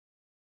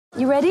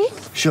You ready?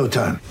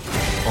 Showtime.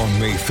 On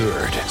May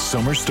 3rd,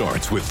 summer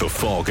starts with The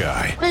Fall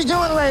Guy. Let's do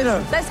it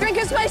later. Let's drink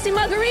a spicy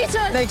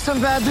margarita. Make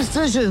some bad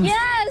decisions.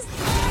 Yes!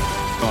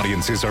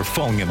 Audiences are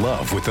falling in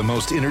love with the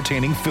most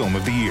entertaining film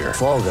of the year.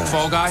 Fall Guy.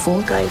 Fall Guy?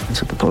 Fall Guy.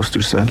 That's what the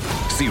poster said.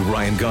 See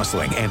Ryan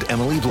Gosling and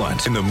Emily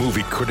Blunt in the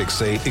movie critics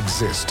say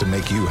exists to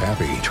make you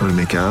happy. Trying to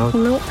make it out?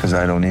 Nope. Because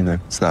I don't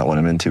either. It's not what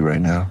I'm into right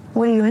now.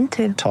 What are you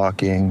into?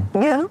 Talking.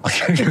 Yeah.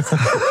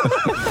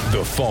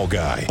 The Fall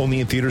Guy.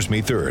 Only in theaters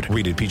May 3rd.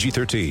 Rated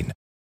PG-13.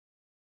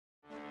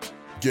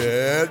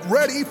 Get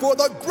ready for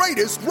the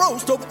greatest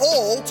roast of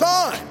all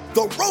time.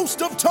 The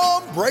Roast of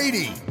Tom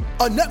Brady.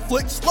 A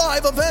Netflix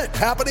live event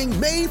happening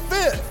May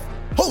 5th.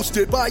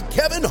 Hosted by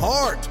Kevin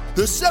Hart.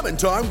 The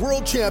 7-time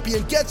world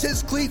champion gets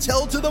his cleats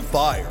held to the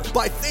fire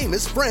by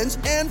famous friends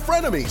and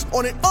frenemies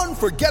on an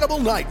unforgettable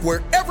night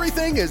where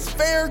everything is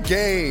fair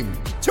game.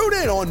 Tune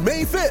in on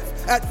May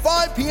 5th at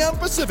 5 p.m.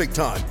 Pacific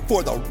time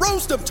for the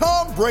Roast of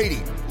Tom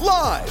Brady.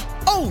 Live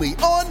only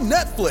on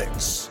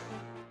Netflix.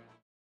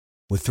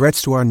 With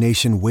threats to our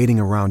nation waiting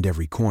around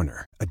every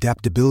corner,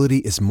 adaptability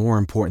is more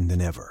important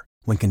than ever.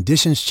 When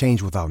conditions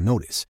change without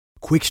notice,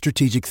 quick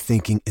strategic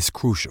thinking is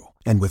crucial.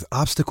 And with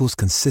obstacles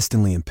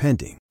consistently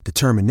impending,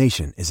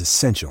 determination is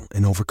essential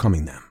in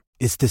overcoming them.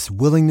 It's this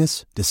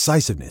willingness,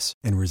 decisiveness,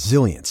 and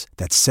resilience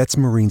that sets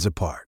Marines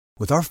apart.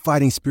 With our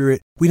fighting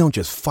spirit, we don't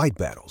just fight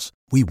battles,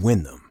 we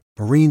win them.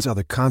 Marines are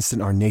the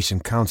constant our nation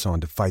counts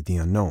on to fight the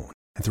unknown.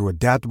 And through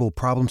adaptable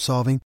problem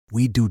solving,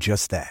 we do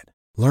just that.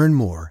 Learn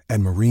more at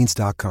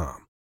marines.com.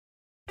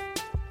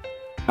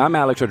 I'm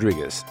Alex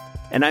Rodriguez.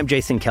 And I'm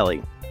Jason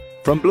Kelly.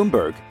 From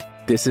Bloomberg,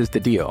 this is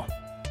The Deal.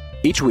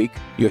 Each week,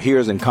 you'll hear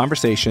us in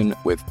conversation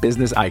with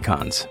business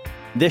icons.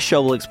 This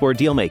show will explore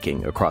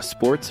deal-making across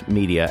sports,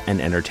 media, and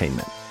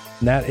entertainment.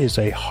 That is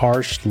a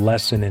harsh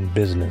lesson in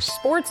business.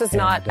 Sports is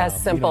not as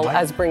simple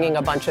as bringing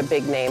a bunch of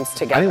big names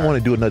together. I didn't want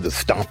to do another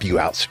stomp you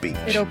out speech.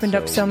 It opened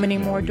up so many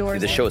more doors.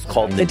 The show is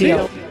called The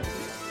Deal.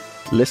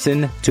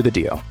 Listen to The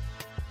Deal.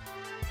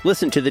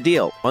 Listen to The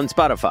Deal on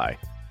Spotify.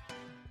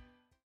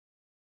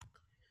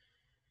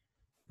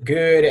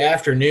 Good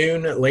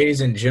afternoon, ladies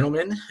and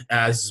gentlemen.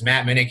 This is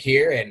Matt Minnick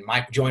here, and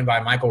joined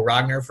by Michael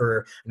Rogner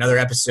for another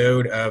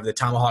episode of the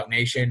Tomahawk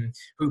Nation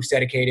Hoops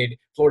dedicated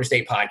Florida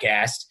State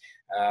podcast.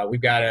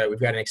 We've got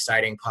an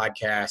exciting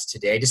podcast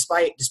today.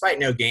 Despite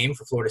no game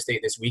for Florida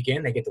State this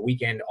weekend, they get the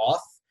weekend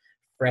off,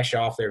 fresh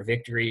off their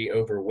victory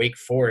over Wake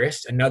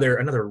Forest,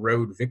 another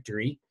road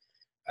victory.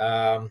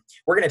 We're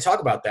going to talk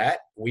about that.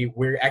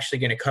 We're actually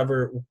going to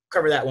cover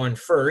that one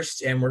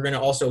first, and we're going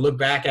to also look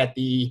back at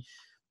the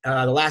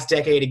last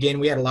decade. Again,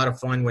 we had a lot of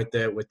fun with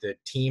the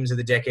teams of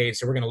the decade,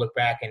 so we're going to look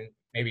back and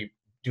maybe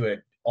do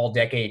an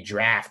all-decade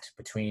draft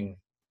between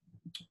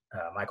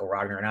Michael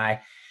Rogner and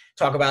I.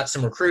 Talk about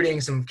some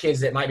recruiting, some kids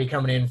that might be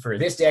coming in for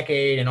this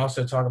decade, and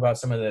also talk about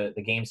some of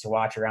the games to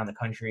watch around the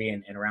country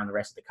and around the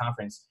rest of the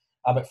conference.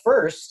 But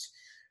first,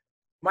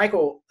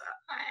 Michael,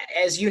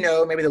 as you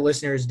know, maybe the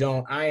listeners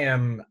don't, I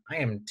am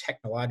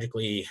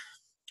technologically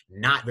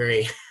not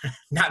very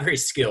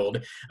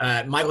skilled.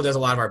 Michael does a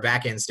lot of our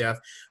back end stuff.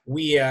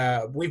 We've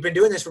been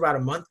doing this for about a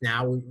month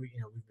now. We've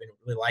been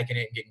really liking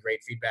it and getting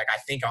great feedback, I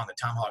think, on the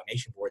Tomahawk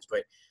Nation boards.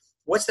 But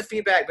what's the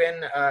feedback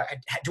been?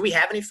 Do we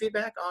have any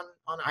feedback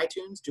on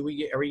iTunes? Are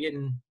we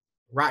getting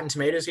Rotten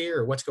Tomatoes here,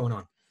 or what's going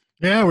on?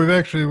 Yeah, we've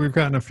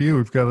gotten a few.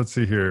 We've got, let's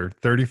see here,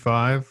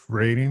 35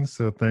 ratings.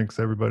 So thanks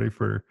everybody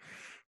for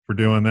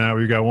doing that.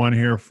 We got one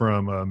here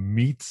from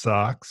Meat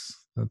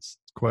Socks. That's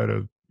quite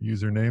a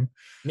username.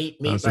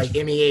 Meat like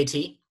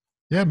MEAT?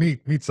 Yeah,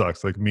 meat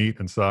socks, like meat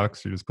and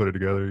socks. You just put it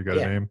together. You got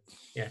a name.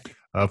 Yeah.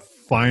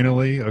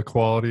 Finally, a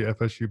quality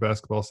FSU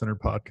Basketball Center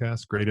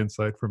podcast. Great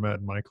insight from Matt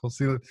and Michael.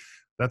 See,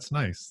 that's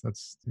nice.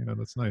 That's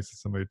nice that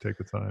somebody take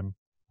the time.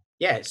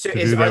 Yeah. So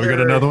we got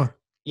another one.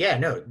 Yeah.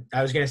 No,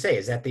 I was going to say,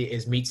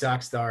 is Meat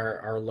Socks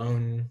our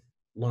lone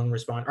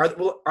respond? Are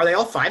they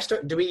all 5-star?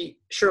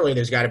 Surely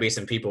there's got to be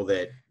some people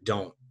that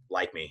don't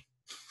like me.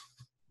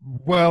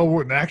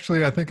 Well,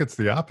 actually, I think it's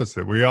the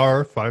opposite. We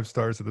are 5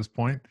 stars at this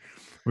point.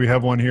 We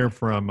have one here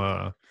from,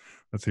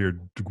 let's see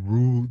here,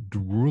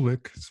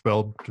 Grulik,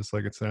 spelled just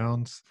like it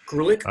sounds.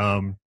 Grulik?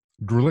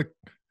 Grulik.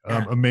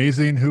 Yeah.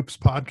 Amazing Hoops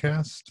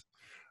podcast.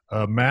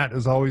 Matt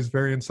is always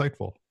very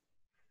insightful.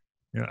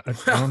 Yeah, I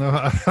don't know.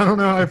 I don't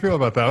know how I feel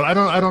about that. I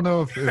don't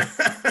know if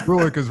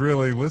Grulik is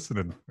really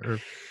listening or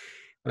if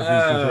he's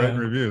just writing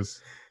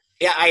reviews.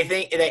 Yeah, I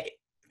think that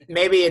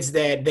maybe it's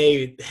that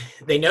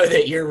they know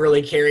that you're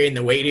really carrying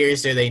the weight here,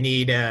 so they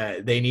need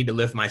to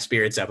lift my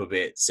spirits up a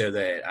bit so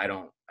that I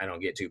don't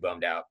get too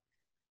bummed out.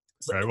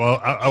 All right. Well,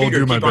 I will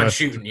do my best.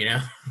 Keep on shooting,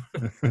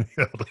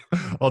 Yeah,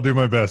 I'll do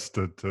my best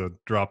to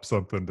drop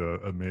something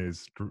to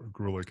amaze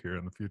Grulik here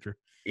in the future.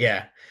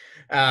 Yeah.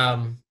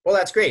 Well,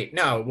 that's great.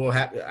 No,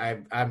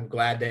 I'm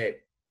glad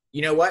that,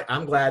 you know what?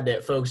 I'm glad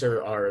that folks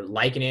are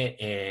liking it,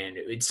 and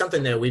it's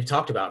something that we've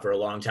talked about for a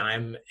long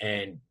time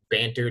and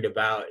bantered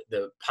about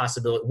the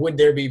possibility. Would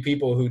there be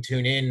people who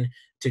tune in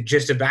to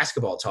just a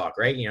basketball talk,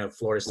 right?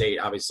 Florida State,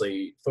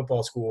 obviously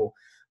football school,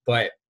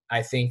 but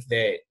I think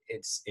that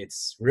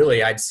it's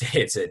really, I'd say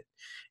it's a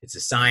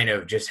sign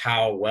of just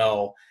how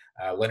well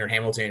Leonard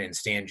Hamilton and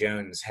Stan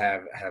Jones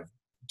have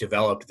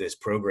developed this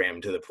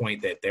program to the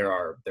point that there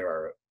are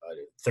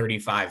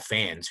 35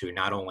 fans who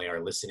not only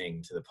are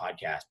listening to the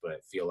podcast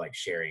but feel like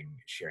sharing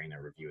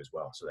their review as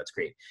well. So that's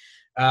great.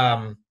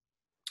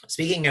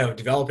 Speaking of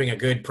developing a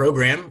good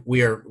program,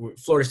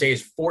 Florida State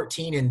is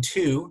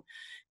 14-2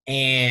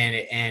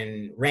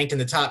 and ranked in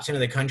the top 10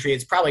 of the country.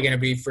 It's probably going to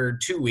be for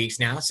 2 weeks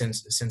now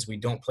since we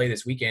don't play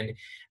this weekend.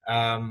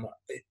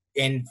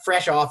 And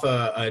fresh off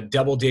a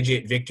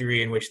double-digit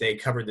victory in which they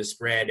covered the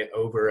spread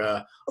over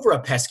a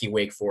pesky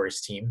Wake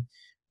Forest team.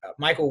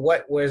 Michael,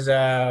 what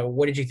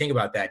did you think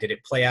about that? Did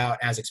it play out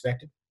as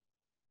expected?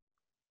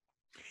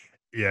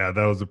 Yeah,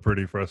 that was a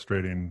pretty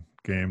frustrating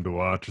game to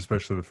watch,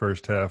 especially the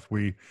first half.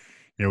 We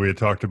had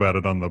talked about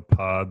it on the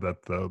pod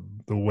that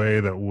the way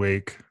that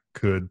Wake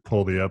could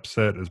pull the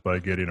upset is by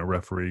getting a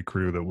referee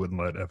crew that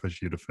wouldn't let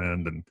FSU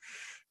defend, and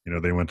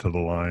they went to the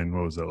line.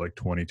 What was that, like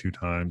 22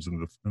 times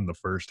in the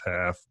first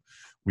half?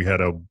 We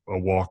had a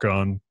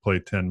walk-on play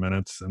 10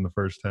 minutes in the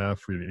first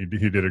half.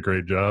 He did a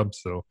great job.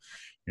 So,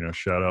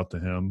 shout out to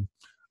him.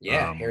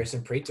 Yeah,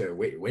 Harrison Preto,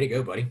 way to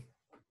go, buddy.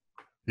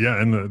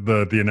 Yeah, and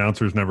the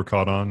announcers never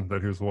caught on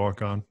that he was a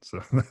walk-on.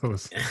 So that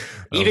was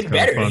even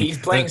better. He's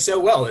playing so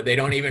well that they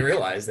don't even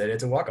realize that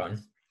it's a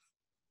walk-on.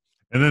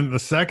 And then the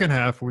second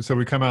half, so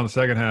we come out in the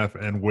second half,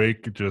 and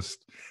Wake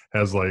just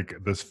has like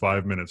this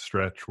 5-minute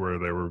stretch where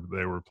they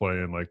were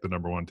playing like the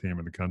number one team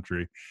in the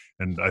country,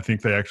 and I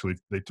think they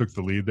took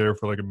the lead there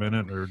for like a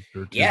minute or 2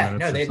 minutes. Yeah,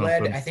 no, they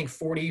led I think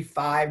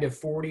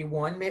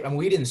 45-41. Maybe. I mean,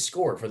 we didn't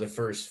score for the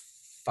first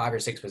 5 or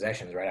 6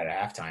 possessions right out of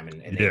halftime,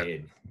 and they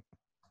did.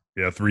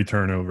 Yeah, 3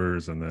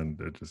 turnovers, and then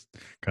it just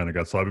kind of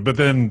got sloppy. But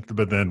then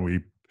we,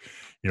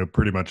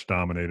 pretty much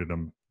dominated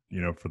them.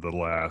 For the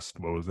last,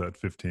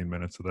 15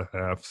 minutes of the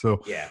half.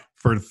 So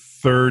for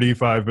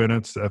 35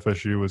 minutes,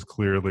 FSU was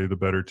clearly the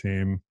better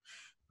team.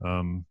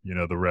 The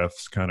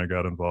refs kind of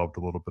got involved a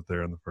little bit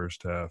there in the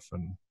first half.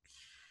 And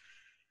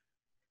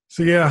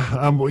so,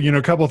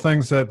 a couple of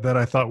things that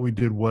I thought we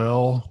did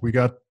well. We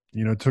got,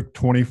 took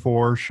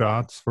 24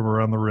 shots from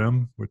around the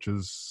rim, which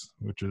is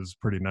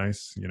pretty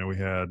nice. We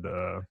had,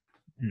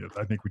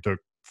 I think we took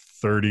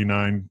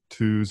 39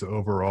 twos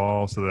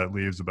overall, so that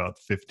leaves about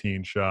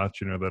 15 shots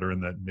that are in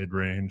that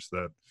mid-range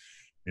that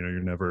you're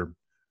never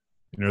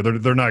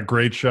they're not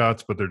great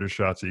shots, but they're just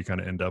shots that you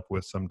kind of end up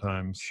with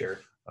sometimes. Sure.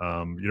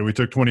 We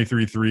took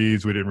 23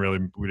 threes. We didn't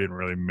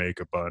really make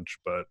a bunch,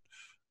 but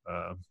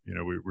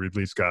we at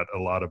least got a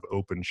lot of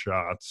open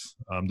shots.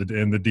 And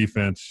the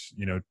defense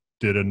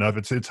did enough.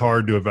 It's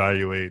hard to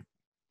evaluate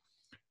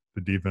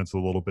the defense a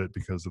little bit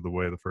because of the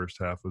way the first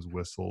half was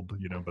whistled,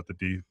 but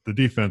the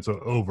defense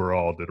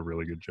overall did a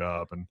really good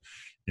job. And,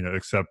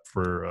 except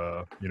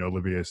for,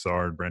 Olivier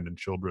Sarr and Brandon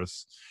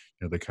Childress,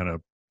 they kind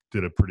of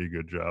did a pretty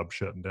good job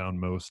shutting down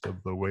most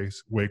of the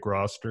Wake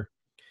roster.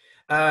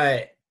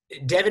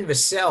 Devin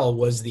Vassell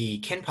was the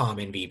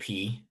KenPom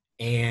MVP.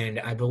 And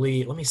I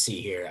believe, let me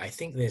see here. I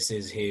think this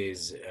is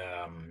his,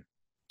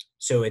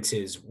 so it's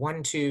his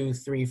 7th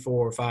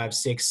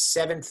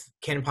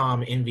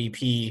KenPom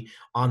MVP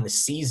on the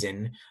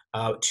season.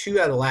 2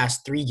 out of the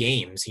last 3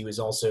 games, he was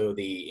also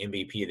the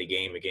MVP of the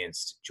game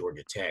against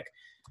Georgia Tech.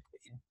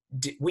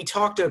 We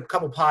talked a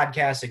couple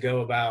podcasts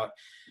ago about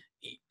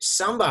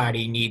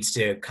somebody needs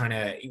to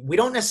we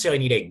don't necessarily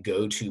need a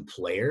go-to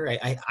player.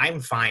 I'm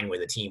fine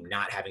with a team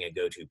not having a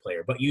go-to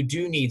player, but you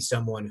do need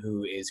someone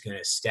who is going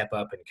to step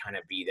up and kind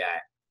of be that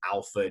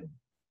alpha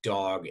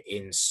dog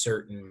in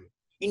certain –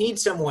 you need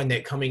someone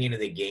that coming into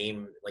the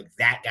game, like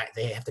that guy,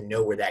 they have to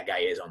know where that guy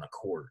is on the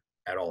court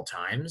at all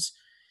times.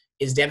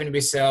 Is Devin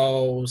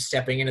Vassell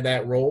stepping into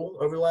that role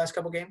over the last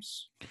couple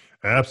games?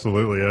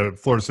 Absolutely.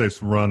 Florida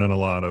State's running a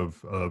lot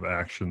of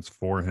actions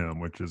for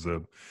him, which is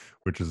a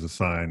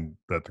sign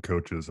that the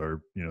coaches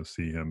are,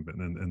 see him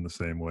in the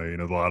same way.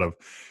 A lot of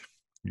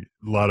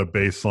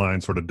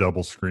baseline sort of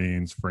double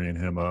screens, freeing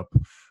him up,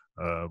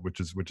 which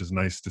is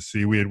nice to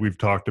see. We've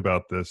talked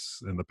about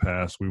this in the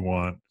past. We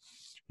want,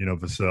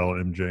 Vassell,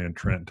 MJ, and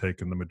Trent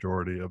taking the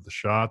majority of the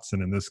shots.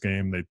 And in this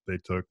game, they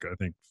took, I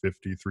think,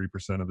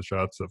 53% of the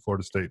shots that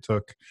Florida State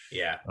took.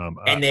 Yeah.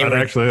 And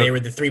they were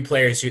the 3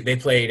 players who they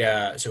played.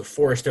 So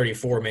Forrest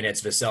 34 minutes,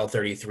 Vassell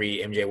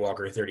 33, MJ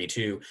Walker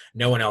 32.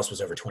 No one else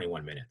was over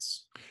 21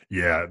 minutes.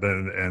 Yeah,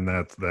 and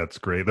that's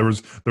great. There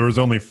was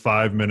only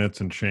 5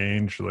 minutes and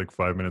change, like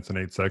 5 minutes and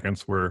 8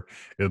 seconds, where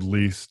at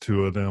least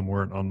 2 of them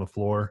weren't on the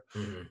floor.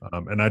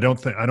 Mm-hmm. And I don't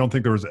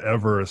think there was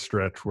ever a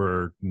stretch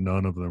where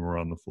none of them were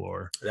on the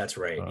floor. That's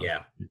right.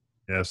 Yeah.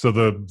 Yeah. So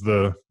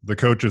the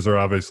coaches are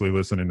obviously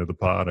listening to the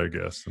pod, I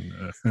guess,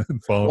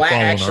 and following. Well,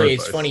 actually,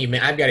 it's funny.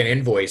 I've got an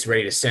invoice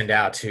ready to send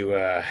out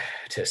to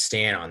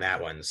Stan on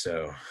that one.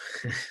 So.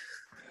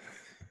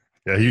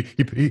 Yeah,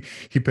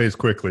 he pays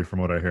quickly, from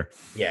what I hear.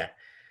 Yeah.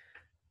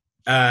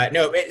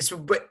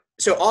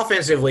 So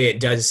offensively, it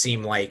does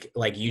seem like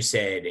you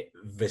said,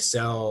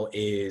 Vassell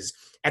is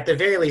at the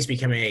very least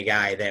becoming a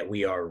guy that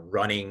we are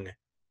running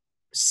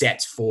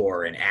sets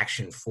for and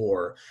action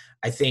for.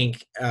 I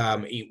think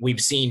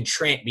we've seen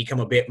Trent become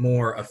a bit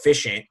more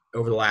efficient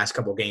over the last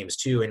couple of games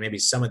too, and maybe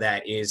some of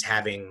that is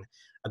having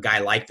a guy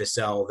like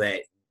Vassell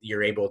that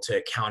you're able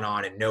to count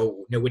on and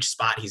know which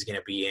spot he's going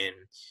to be in,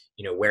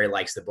 where he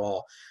likes the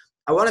ball.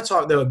 I want to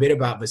talk though a bit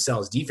about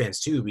Vassell's defense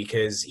too,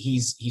 because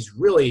he's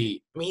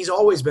really, he's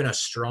always been a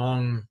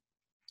strong,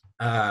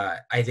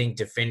 I think,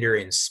 defender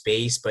in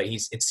space, but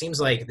it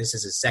seems like this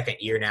is his second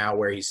year now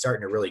where he's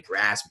starting to really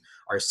grasp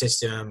our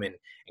system and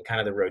kind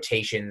of the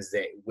rotations,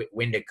 that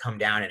when to come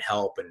down and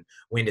help and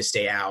when to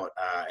stay out.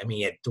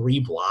 He had 3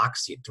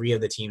 blocks, he had 3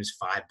 of the team's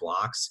 5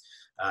 blocks.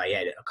 He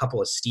had a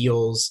couple of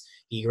steals.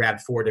 He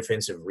grabbed 4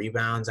 defensive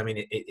rebounds.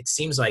 It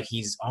seems like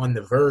he's on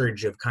the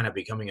verge of kind of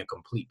becoming a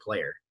complete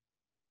player.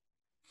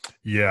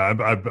 Yeah,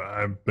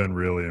 I've been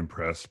really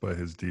impressed by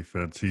his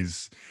defense.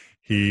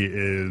 He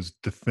is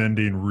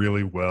defending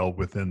really well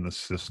within the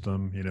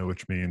system,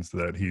 which means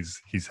that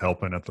he's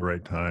helping at the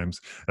right times.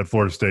 At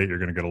Florida State, you're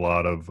going to get a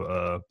lot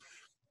of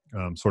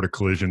sort of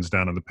collisions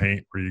down in the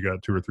paint where you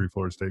got 2 or 3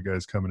 Florida State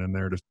guys coming in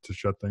there to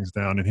shut things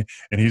down.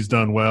 And he's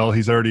done well.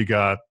 He's already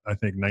got, I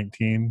think,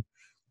 19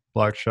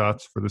 block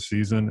shots for the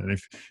season. And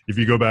if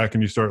you go back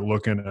and you start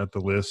looking at the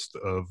list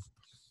of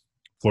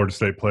Florida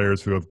State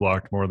players who have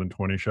blocked more than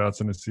 20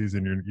 shots in a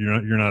season,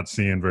 you're not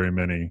seeing very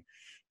many,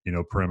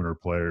 perimeter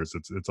players.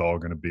 It's all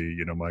going to be,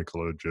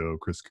 Michael Ojo,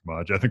 Chris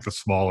Kamaji. I think the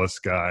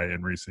smallest guy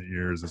in recent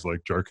years is like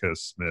Jarquez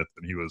Smith,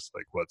 and he was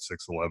like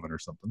 6'11" or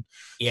something.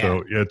 Yeah.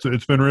 So yeah,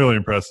 it's been really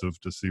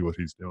impressive to see what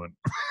he's doing.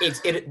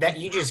 That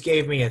you just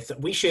gave me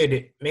we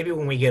should maybe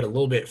when we get a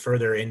little bit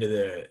further into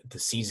the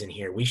season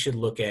here, we should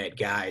look at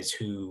guys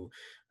who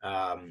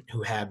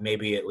have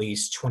maybe at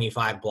least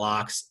 25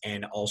 blocks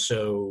and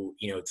also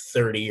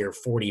 30 or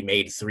 40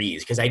 made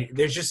threes, because I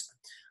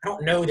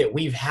don't know that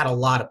we've had a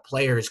lot of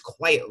players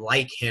quite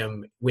like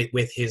him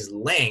with his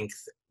length,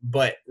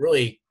 but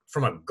really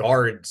from a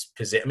guard's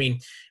position.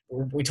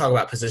 We talk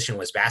about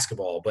positionless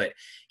basketball, but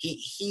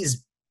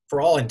he's for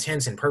all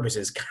intents and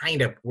purposes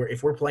kind of,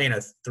 if we're playing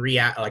a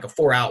 3-out, like a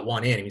 4-out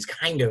 1 in, he's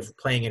kind of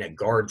playing in a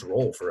guard's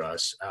role for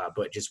us,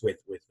 but just with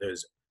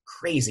those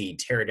crazy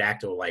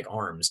pterodactyl like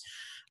arms.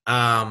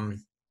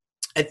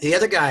 The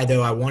other guy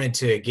though, I wanted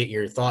to get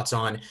your thoughts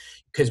on,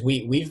 because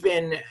we've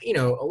been, a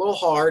little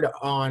hard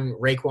on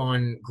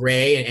RaiQuan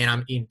Gray,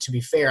 and to be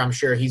fair, I'm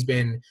sure he's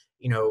been,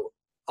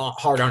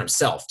 hard on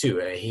himself too.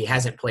 He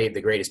hasn't played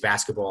the greatest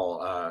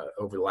basketball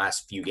over the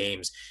last few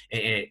games,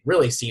 and it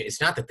really seems,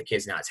 it's not that the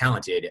kid's not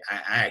talented.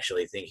 I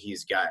actually think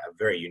he's got a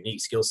very unique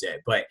skill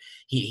set, but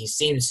he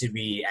seems to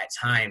be at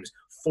times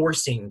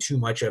forcing too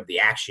much of the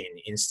action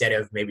instead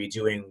of maybe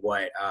doing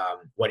what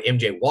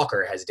MJ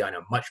Walker has done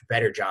a much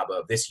better job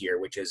of this year,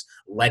 which is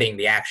letting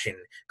the action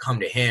come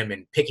to him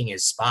and picking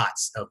his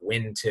spots of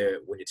when to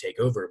take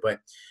over. But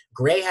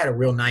Gray had a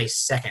real nice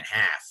second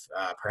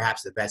half,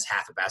 perhaps the best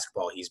half of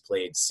basketball he's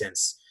played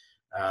since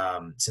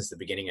the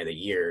beginning of the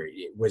year.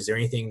 Was there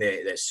anything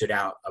that stood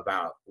out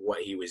about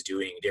what he was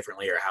doing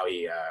differently or how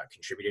he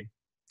contributed?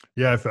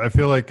 Yeah, I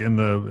feel like in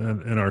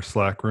our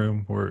Slack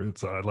room where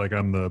it's like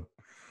I'm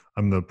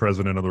the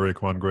president of the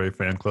RaiQuan Gray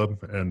fan club,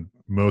 and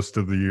most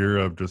of the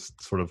year I've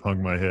just sort of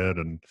hung my head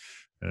and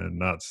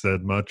not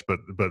said much, but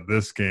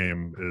this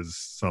game is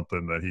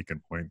something that he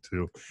can point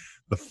to.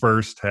 The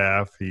first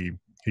half, he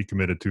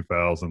committed 2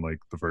 fouls in like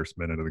the first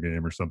minute of the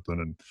game or something,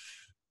 and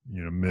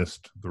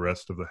missed the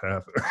rest of the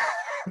half.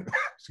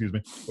 Excuse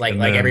me. Like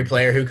every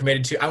player who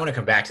committed 2. I want to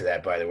come back to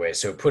that, by the way.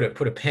 So put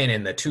a pin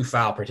in the 2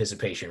 foul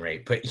participation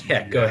rate. But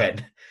yeah, go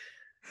ahead.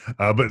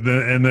 But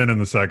then in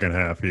the second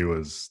half, he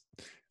was.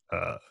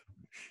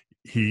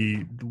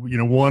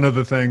 One of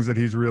the things that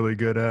he's really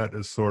good at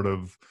is sort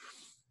of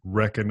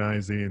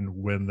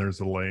recognizing when there's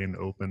a lane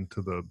open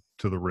to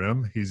the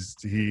rim.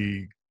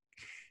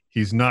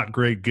 He's not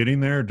great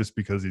getting there just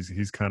because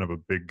he's kind of a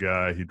big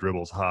guy. He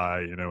dribbles high,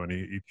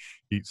 and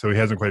so he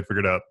hasn't quite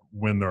figured out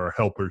when there are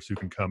helpers who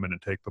can come in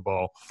and take the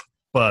ball,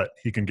 but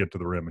he can get to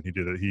the rim, and he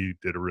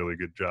did a really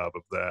good job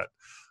of that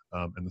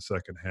in the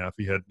second half.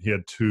 He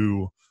had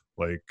 2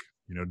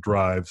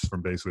 drives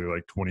from basically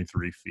like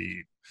 23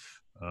 feet.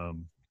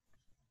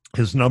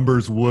 His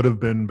numbers would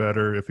have been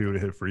better if he would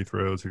have hit free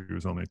throws. He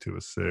was only 2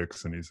 of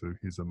 6, and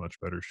he's a much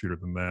better shooter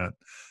than that.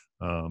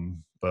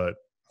 But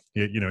he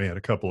had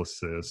a couple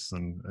assists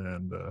and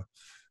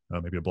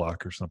maybe a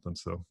block or something.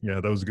 So yeah,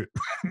 that was good.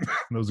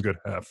 That was a good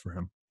half for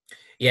him.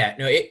 Yeah,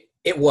 no,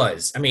 it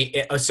was.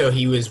 So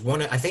he was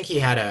I think he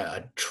had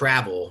a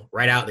travel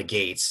right out the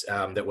gates.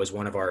 That was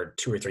one of our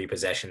 2 or 3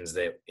 possessions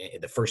that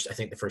the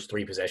first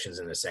 3 possessions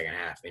in the second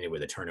half ended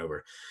with a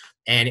turnover.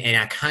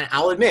 And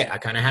I'll admit, I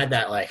kind of had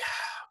that like,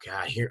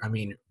 God, here,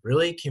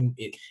 really?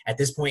 At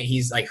this point,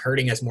 he's like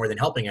hurting us more than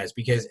helping us,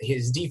 because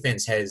his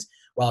defense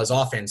while his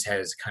offense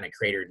has kind of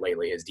cratered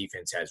lately, his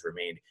defense has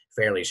remained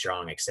fairly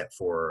strong except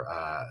for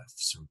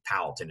some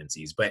foul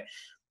tendencies. But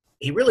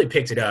he really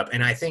picked it up.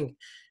 And I think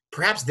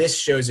perhaps this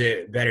shows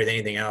it better than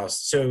anything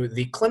else. So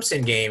the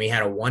Clemson game, he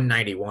had a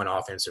 191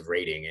 offensive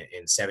rating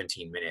in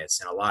 17 minutes.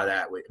 And a lot of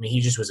that, he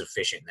just was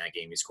efficient in that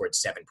game. He scored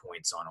 7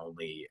 points on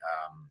only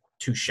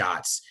 2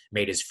 shots,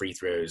 made his free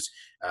throws,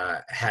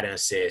 had an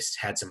assist,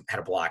 had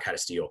a block, had a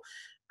steal.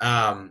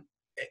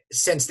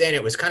 Since then,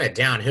 it was kind of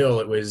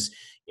downhill. It was,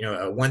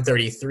 a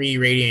 133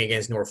 rating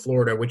against North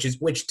Florida,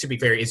 which to be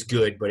fair is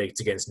good, but it's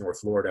against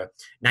North Florida.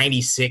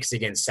 96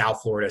 against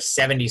South Florida,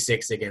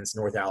 76 against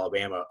North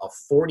Alabama, a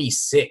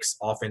 46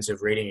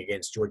 offensive rating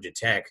against Georgia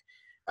Tech,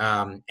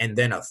 and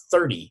then a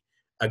 30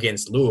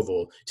 against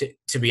Louisville.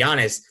 To be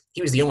honest,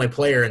 he was the only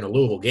player in the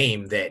Louisville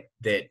game that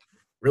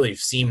really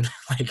seemed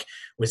like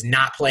was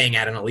not playing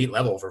at an elite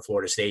level for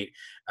Florida State.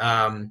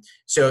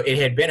 So it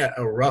had been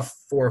a rough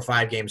 4 or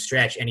 5 game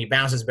stretch, and he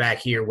bounces back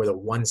here with a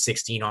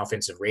 116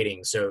 offensive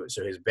rating. So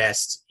his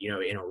best,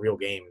 in a real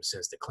game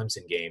since the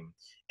Clemson game.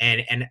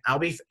 And I'll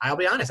be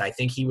honest, I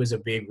think he was a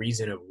big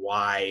reason of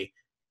why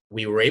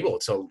we were able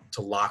to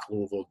lock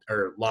Louisville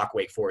or lock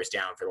Wake Forest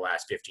down for the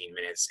last 15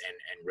 minutes and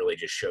really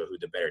just show who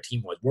the better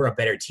team was. We're a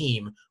better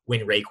team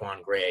when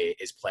RaeQuan Gray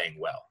is playing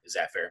well. Is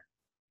that fair?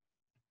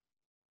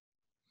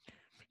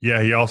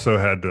 Yeah, he also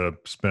had to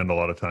spend a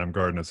lot of time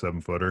guarding a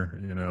 7-footer,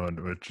 and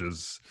which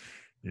is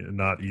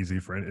not easy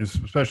for,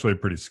 especially a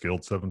pretty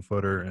skilled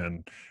 7-footer.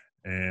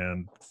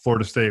 And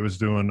Florida State was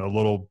doing a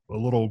little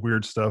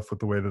weird stuff with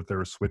the way that they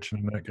were switching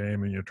in that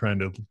game, and trying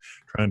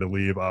to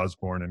leave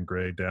Osborne and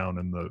Gray down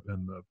in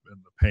the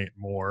paint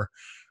more.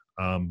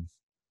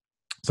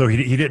 So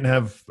he didn't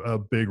have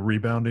big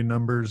rebounding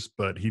numbers,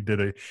 but he did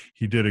a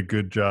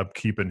good job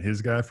keeping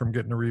his guy from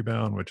getting a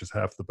rebound, which is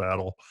half the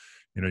battle.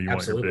 You Absolutely.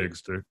 Want your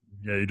bigs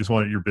you just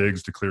want your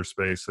bigs to clear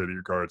space so that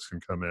your guards can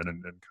come in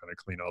and kind of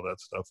clean all that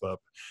stuff up.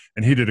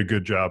 And he did a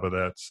good job of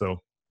that.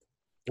 So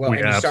go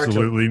ahead.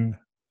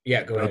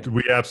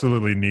 We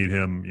absolutely need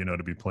him,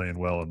 to be playing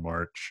well in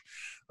March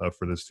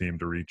for this team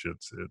to reach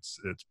its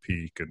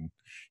peak. And,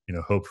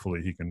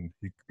 hopefully he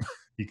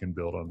can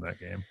build on that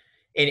game.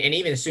 And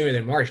even sooner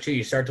than March, too,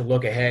 you start to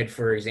look ahead.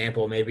 For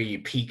example, maybe you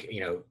peek,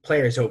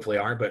 players hopefully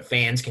aren't, but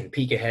fans can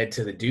peek ahead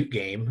to the Duke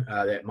game.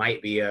 That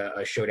might be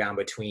a showdown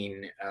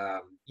between,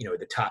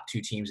 the top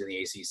 2 teams in the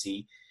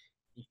ACC.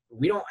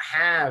 We don't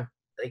have,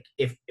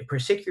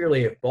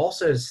 particularly if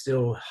Balsa is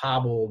still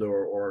hobbled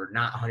or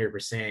not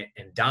 100%,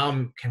 and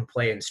Dom can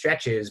play in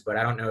stretches, but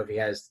I don't know if he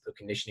has the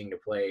conditioning to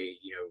play,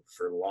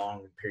 for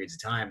long periods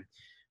of time.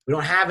 We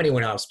don't have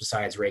anyone else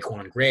besides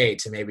RaeQuan Gray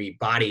to maybe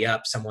body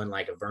up someone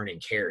like a Vernon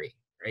Carey,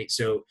 right?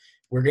 So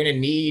we're going to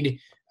need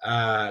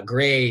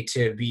Gray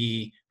to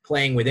be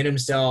playing within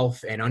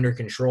himself and under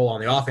control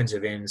on the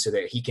offensive end so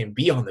that he can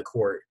be on the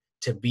court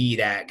to be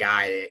that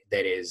guy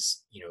that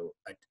is,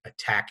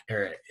 attack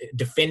or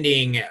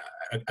defending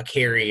a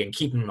carry and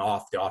keeping him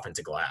off the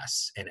offensive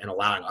glass and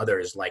allowing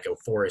others like a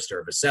Forrest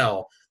or a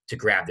Vassell to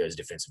grab those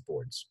defensive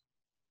boards.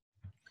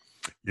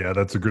 Yeah,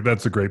 that's a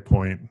great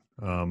point.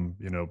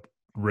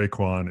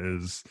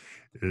 RaeQuan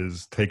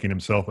is taking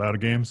himself out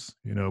of games,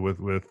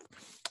 with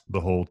the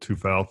whole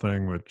 2-foul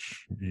thing,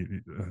 which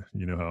you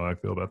know how I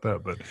feel about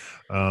that. But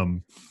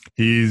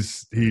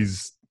he's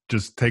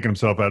just taking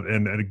himself out,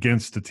 and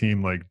against a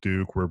team like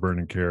Duke, where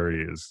Vernon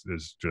Carey is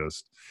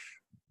just,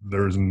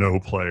 there's no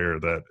player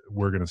that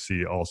we're going to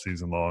see all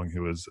season long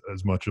who is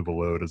as much of a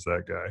load as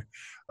that guy.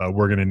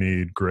 We're going to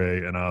need Gray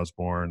and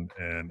Osborne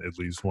and at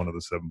least one of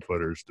the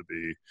 7-footers to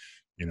be,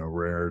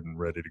 rare and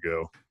ready to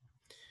go.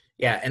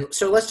 Yeah, and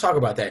so let's talk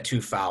about that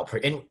 2-foul.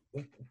 And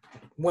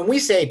when we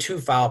say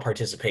 2-foul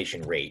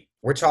participation rate,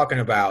 we're talking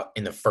about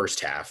in the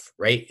first half,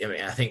 right?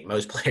 I think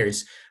most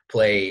players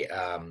play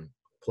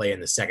in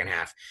the second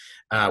half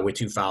with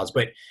 2 fouls.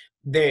 But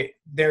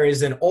there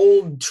is an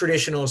old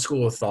traditional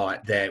school of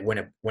thought that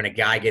when a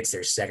guy gets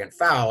their second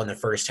foul in the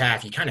first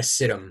half, you kind of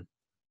sit them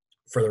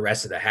for the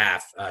rest of the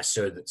half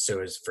so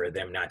as for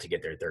them not to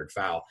get their third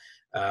foul.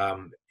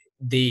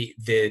 The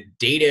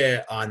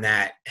data on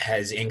that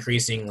has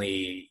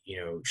increasingly,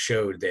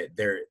 showed that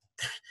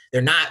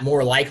they're not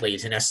more likely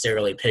to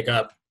necessarily pick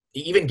up,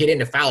 even get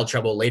into foul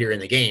trouble later in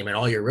the game. And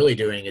all you're really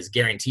doing is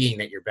guaranteeing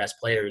that your best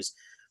players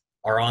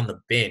are on the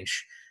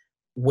bench.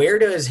 Where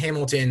does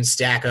Hamilton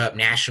stack up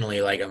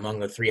nationally, like among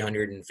the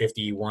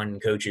 351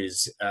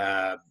 coaches?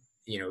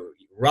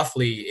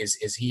 Roughly,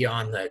 is he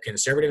on the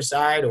conservative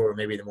side or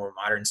maybe the more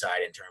modern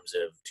side in terms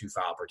of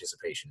 2-foul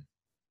participation?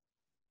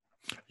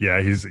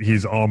 Yeah,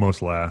 he's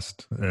almost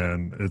last,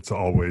 and it's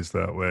always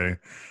that way.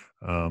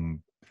 I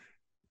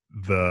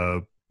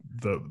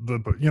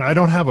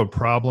don't have a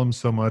problem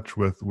so much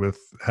with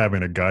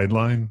having a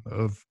guideline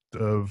of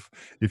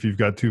if you've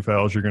got 2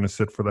 fouls, you're going to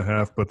sit for the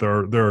half. But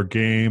there are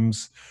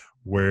games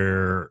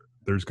where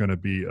there's going to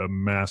be a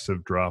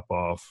massive drop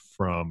off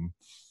from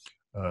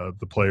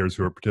the players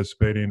who are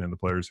participating and the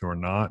players who are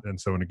not.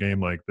 And so in a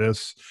game like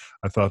this,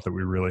 I thought that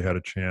we really had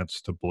a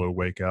chance to blow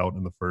Wake out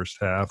in the first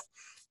half.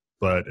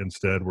 But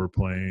instead, we're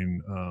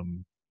playing,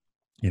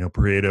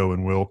 Prieto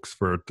and Wilkes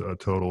for a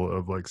total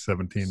of like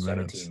 17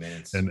 minutes.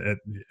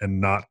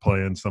 And not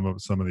playing some of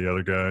the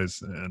other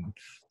guys. And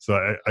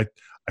so I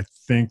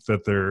think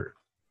that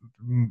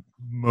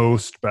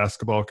most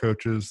basketball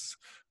coaches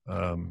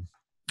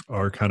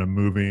are kind of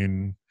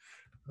moving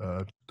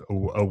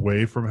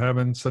away from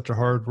having such a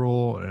hard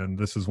rule, and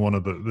this is one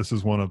of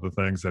the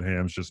things that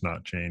Ham's just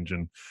not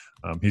changing.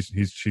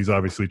 He's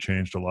obviously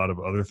changed a lot of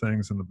other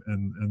things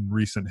in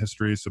recent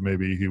history, so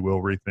maybe he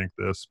will rethink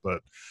this.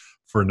 But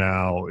for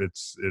now,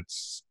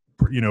 it's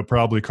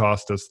probably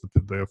cost us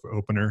the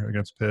opener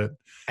against Pitt.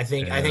 I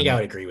think I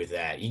would agree with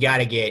that. You got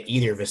to get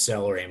either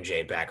Vassell or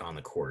MJ back on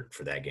the court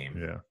for that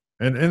game. Yeah,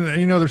 and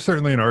there's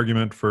certainly an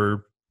argument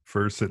for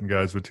sitting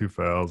guys with 2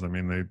 fouls. I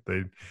mean,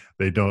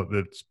 they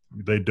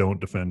don't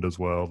defend as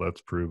well.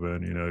 That's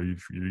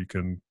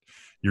proven.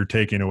 You're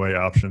taking away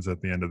options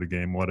at the end of the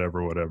game,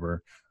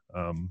 whatever.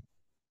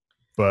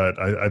 But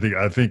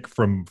I think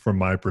from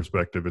my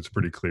perspective, it's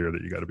pretty clear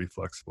that you got to be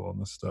flexible on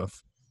this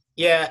stuff.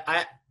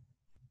 Yeah,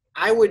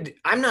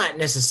 I'm not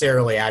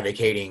necessarily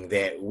advocating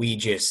that we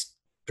just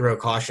throw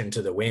caution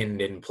to the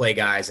wind and play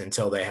guys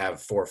until they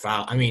have 4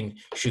 fouls. I mean,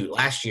 shoot,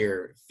 last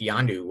year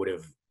Fiondu would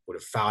have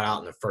fouled out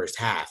in the first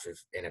half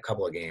in a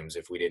couple of games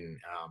if we didn't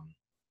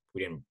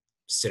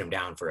sit him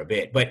down for a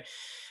bit. But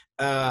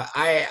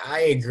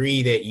I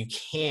agree that you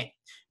can't.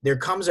 There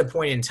comes a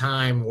point in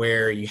time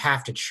where you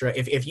have to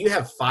if you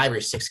have 5 or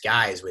 6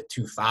 guys with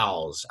 2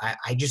 fouls,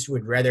 I just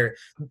would rather.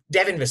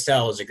 Devin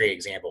Vassell is a great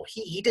example.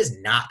 He does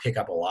not pick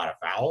up a lot of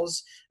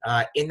fouls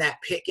in that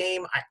Pitt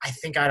game. I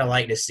think I'd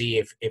like to see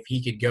if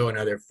he could go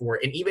another 4.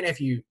 And even if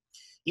you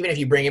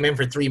bring him in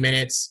for 3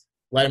 minutes,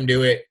 let him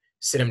do it.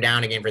 Sit him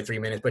down again for 3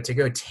 minutes, but to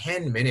go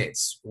 10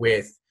 minutes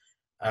with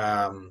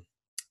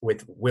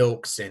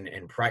Wilkes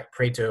and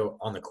Prato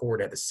on the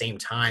court at the same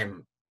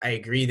time, I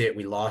agree that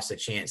we lost a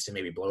chance to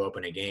maybe blow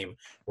open a game.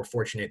 We're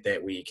fortunate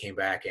that we came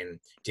back and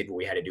did what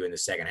we had to do in the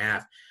second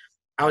half.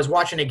 I was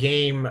watching a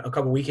game a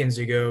couple weekends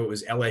ago. It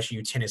was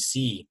LSU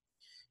Tennessee,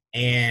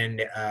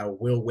 and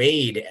Will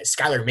Wade,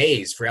 Skylar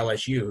Mays for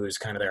LSU, who is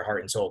kind of their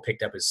heart and soul,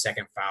 picked up his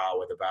second foul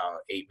with about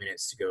 8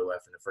 minutes to go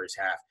left in the first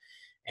half,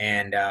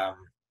 and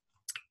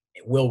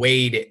Will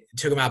Wade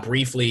took him out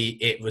briefly.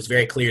 It was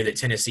very clear that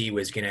Tennessee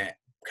was going to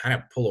kind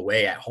of pull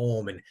away at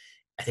home, and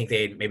I think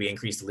they maybe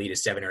increased the lead to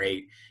 7 or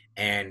 8,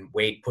 and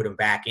Wade put him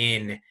back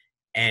in,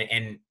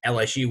 and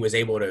LSU was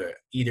able to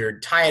either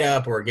tie it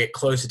up or get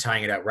close to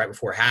tying it up right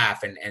before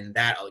half, and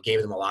that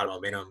gave them a lot of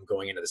momentum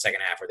going into the second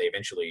half, where they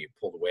eventually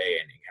pulled away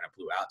and kind of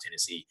blew out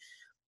Tennessee.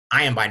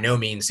 I am by no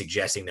means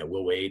suggesting that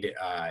Will Wade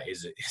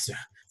is a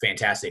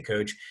fantastic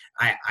coach.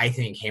 I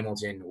think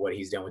Hamilton, what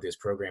he's done with this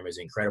program is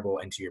incredible.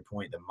 And to your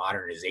point, the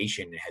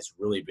modernization has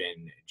really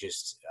been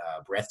just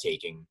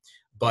breathtaking.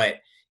 But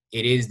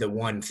it is the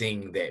one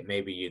thing that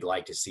maybe you'd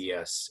like to see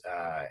us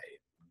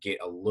get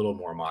a little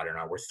more modern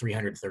on. We're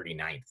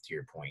 339th, to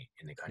your point,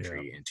 in the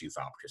country in 2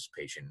 foul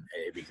participation.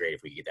 It'd be great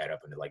if we could get that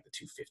up into like the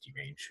 250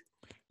 range.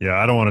 Yeah,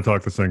 I don't want to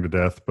talk this thing to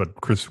death, but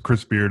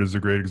Chris Beard is a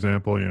great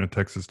example.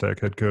 Texas Tech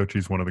head coach.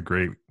 He's one of the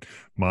great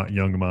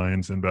young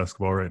minds in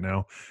basketball right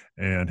now.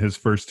 And his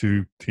first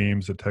 2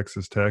 teams at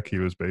Texas Tech, he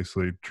was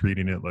basically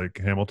treating it like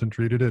Hamilton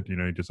treated it. He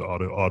just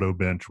auto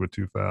bench with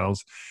 2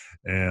 fouls.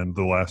 And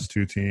the last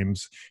 2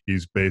 teams,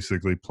 he's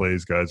basically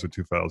plays guys with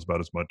 2 fouls about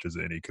as much as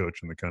any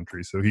coach in the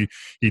country. So he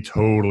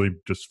totally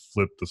just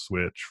flipped the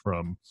switch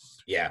from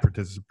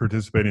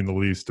participating the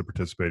least to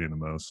participating the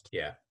most.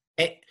 Yeah.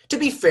 And to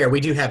be fair,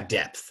 we do have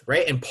depth,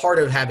 right? And part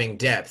of having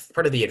depth,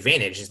 part of the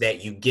advantage is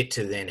that you get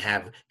to then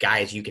have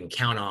guys you can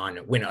count on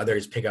when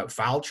others pick up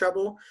foul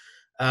trouble.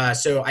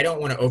 So I don't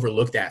want to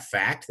overlook that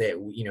fact that,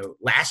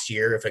 last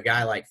year, if a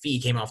guy like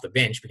Fee came off the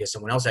bench because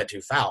someone else had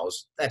 2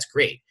 fouls, that's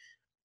great.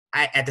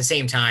 At the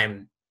same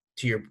time,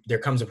 there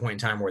comes a point in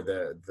time where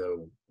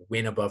the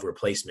win above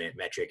replacement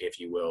metric, if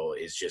you will,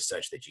 is just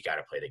such that you got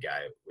to play the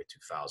guy with 2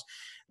 fouls.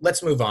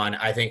 Let's move on.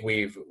 I think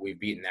we've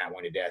beaten that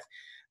one to death.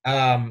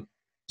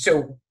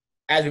 So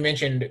as we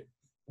mentioned,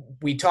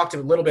 we talked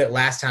a little bit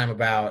last time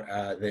about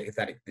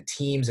the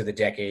teams of the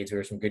decades. There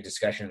was some good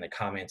discussion in the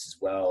comments as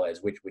well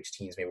as which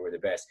teams maybe were the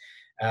best.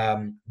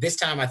 This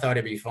time I thought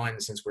it'd be fun,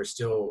 since we're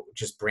still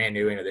just brand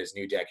new into this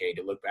new decade,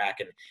 to look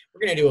back, and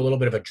we're going to do a little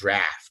bit of a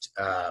draft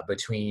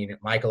between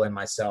Michael and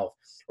myself.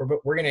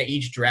 We're going to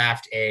each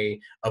draft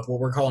of what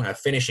we're calling a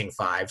finishing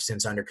 5,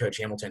 since under Coach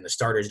Hamilton, the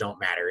starters don't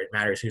matter. It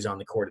matters who's on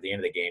the court at the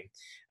end of the game.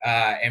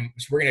 And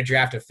so we're going to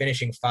draft a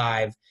finishing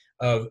 5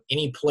 of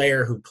any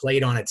player who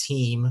played on a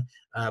team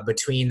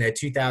between the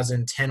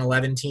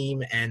 2010-11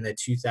 team and the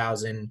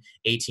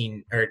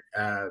 2018 or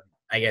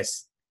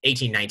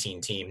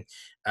 18-19 team.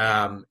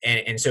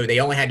 And so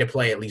they only had to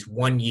play at least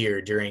 1 year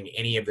during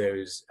any of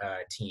those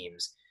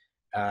teams.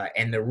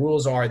 And the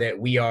rules are that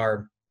we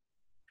are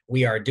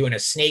doing a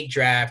snake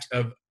draft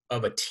of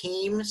a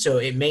team. So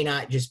it may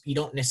not just, you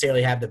don't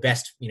necessarily have the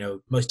best,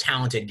 most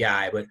talented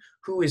guy, but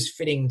who is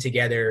fitting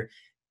together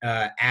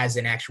as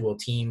an actual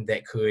team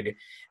that could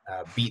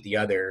beat the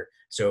other.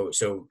 So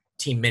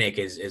Team Minnick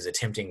is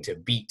attempting to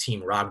beat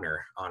Team Rogner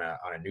on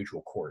a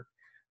neutral court.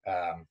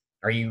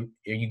 Are you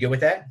good with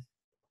that?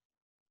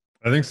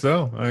 I think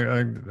so.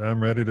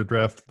 I'm ready to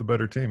draft the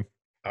better team.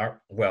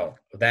 Well,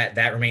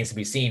 that remains to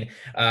be seen.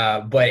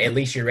 But at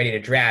least you're ready to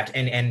draft.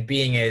 And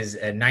being as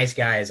a nice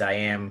guy as I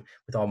am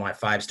with all my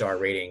 5-star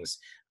ratings,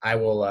 I'll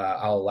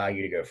allow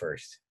you to go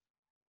first.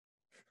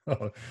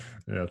 Oh,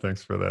 yeah,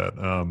 thanks for that.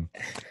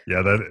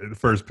 That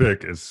first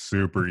pick is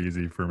super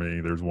easy for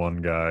me. There's one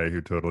guy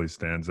who totally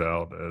stands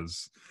out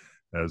as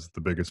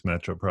the biggest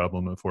matchup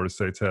problem that Florida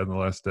State's had in the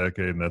last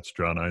decade, and that's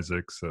John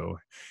Isaac. So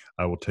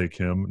I will take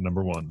him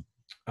number 1.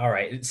 All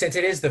right. Since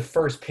it is the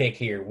first pick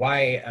here,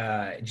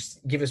 why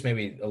just give us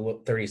maybe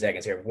 30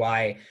 seconds here.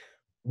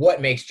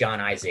 What makes John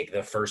Isaac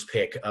the first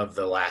pick of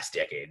the last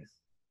decade?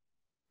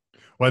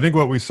 Well, I think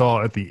what we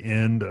saw at the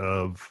end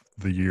of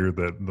the year,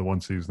 that the one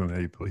season that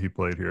he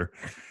played here,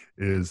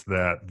 is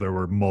that there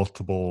were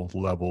multiple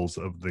levels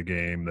of the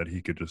game that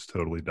he could just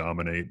totally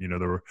dominate.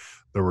 There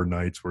were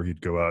nights where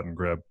he'd go out and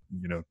grab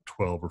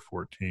 12 or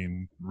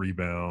 14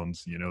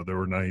 rebounds. There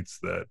were nights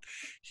that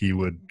he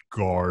would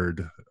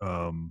guard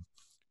from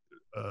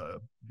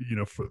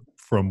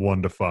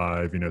 1 to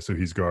 5, so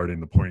he's guarding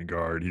the point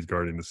guard, he's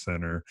guarding the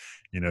center.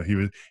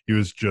 He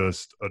was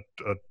just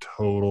a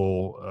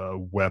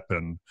total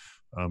weapon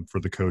for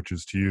the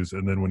coaches to use.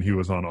 And then when he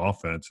was on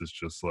offense, it's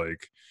just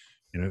like,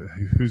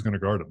 who's going to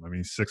guard him? I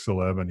mean, he's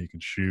 6'11", he can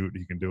shoot,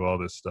 he can do all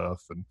this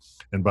stuff.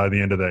 And by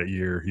the end of that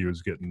year, he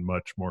was getting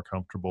much more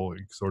comfortable,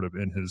 sort of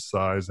in his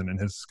size and in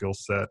his skill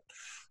set.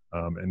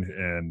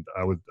 And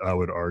I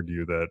would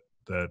argue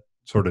that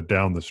sort of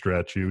down the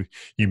stretch,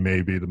 he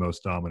may be the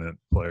most dominant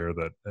player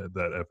that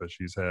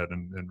FSU's had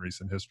in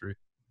recent history.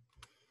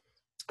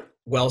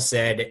 Well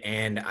said,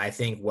 and I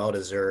think well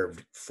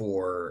deserved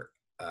for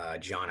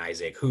John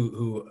Isaac,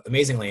 who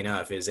amazingly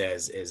enough is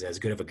as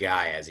good of a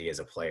guy as he is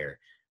a player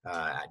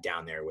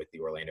down there with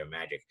the Orlando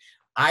Magic.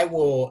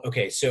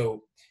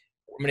 So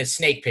I'm going to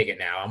snake pick it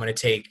now. I'm going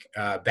to take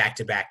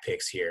back-to-back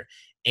picks here,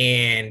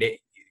 and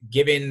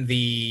given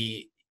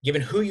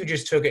who you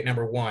just took at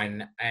number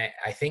 1,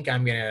 I think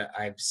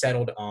I've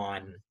settled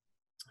on,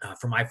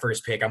 for my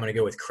first pick, I'm going to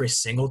go with Chris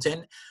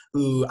Singleton,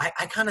 who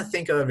I kind of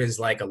think of as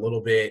like a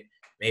little bit,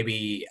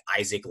 maybe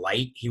Isaac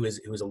light. He was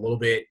a little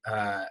bit,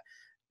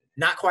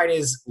 not quite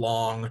as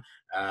long,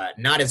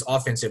 not as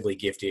offensively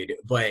gifted,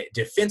 but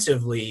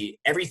defensively,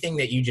 everything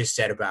that you just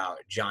said about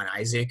John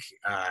Isaac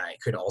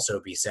could also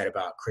be said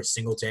about Chris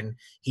Singleton.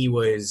 He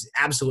was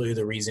absolutely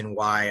the reason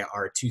why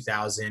our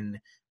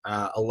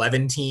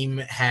 2011 team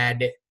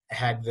had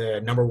the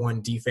number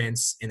 1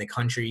 defense in the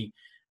country.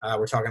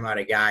 We're talking about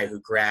a guy who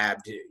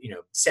grabbed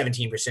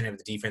 17% of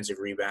the defensive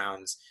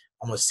rebounds,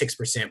 almost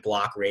 6%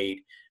 block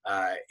rate,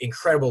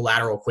 incredible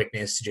lateral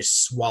quickness to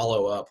just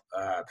swallow up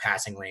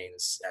passing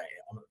lanes.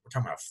 We're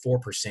talking about a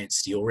 4%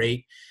 steal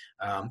rate.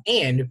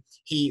 And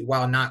he,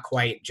 while not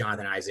quite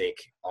Jonathan Isaac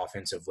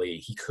offensively,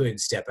 he could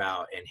step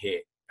out and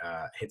hit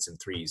some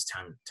threes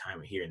time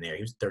here and there.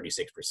 He was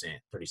 36%,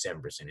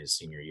 37% his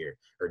senior year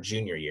or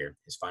junior year,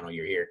 his final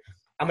year here.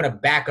 I'm going to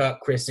back up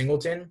Chris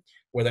Singleton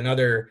with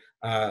another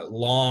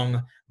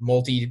long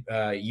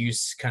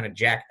multi-use kind of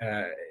jack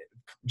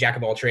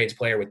of all trades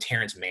player with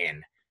Terrence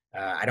Mann.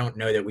 I don't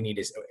know that we need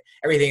to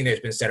 – everything that's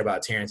been said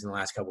about Terrence in the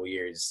last couple of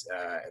years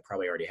it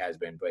probably already has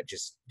been, but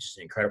just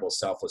an incredible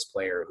selfless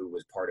player who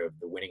was part of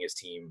the winningest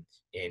team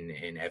in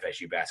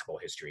FSU basketball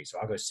history. So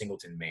I'll go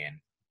Singleton Mann.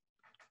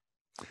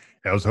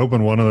 Yeah, I was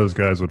hoping one of those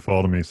guys would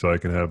fall to me so I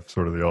could have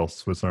sort of the all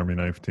Swiss Army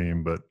knife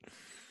team, but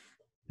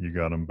you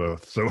got them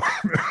both. So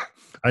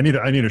I need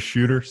a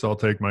shooter, so I'll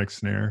take Mike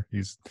Snare.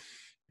 He's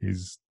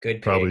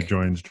good. Probably pick.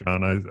 Joins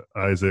John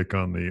Isaac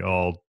on the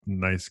all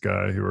nice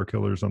guy who are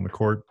killers on the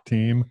court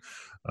team.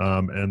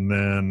 And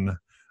then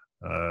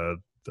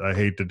I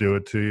hate to do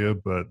it to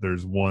you, but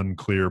there's one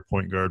clear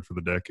point guard for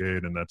the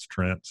decade, and that's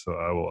Trent. So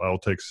I'll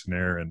take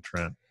Snare and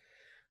Trent.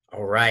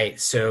 All right.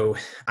 So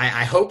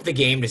I hope the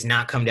game does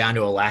not come down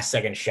to a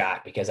last-second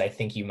shot, because I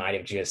think you might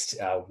have just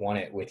won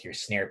it with your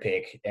Snare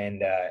pick.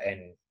 And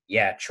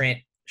yeah, Trent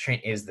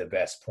is the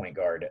best point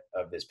guard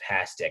of this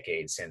past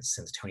decade since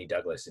Tony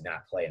Douglas did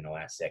not play in the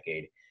last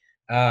decade,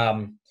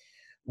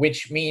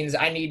 which means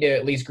I need to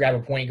at least grab a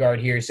point guard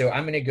here. So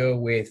I'm going to go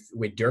with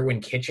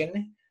Derwin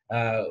Kitchen,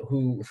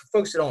 who, for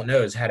folks that don't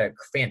know, has had a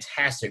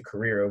fantastic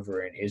career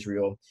over in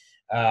Israel.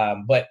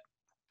 But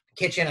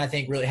Kitchen, I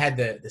think, really had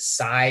the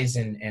size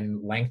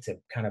and length to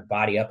kind of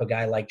body up a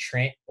guy like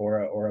Trent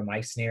or a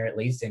Mike Snare at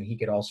least, and he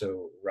could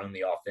also run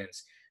the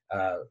offense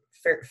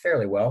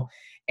fairly well.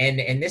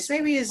 And this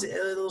maybe is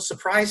a little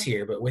surprise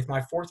here, but with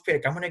my fourth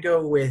pick, I'm going to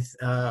go with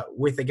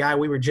the guy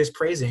we were just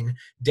praising,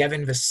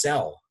 Devin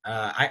Vassell.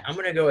 I'm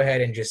going to go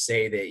ahead and just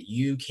say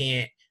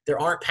that there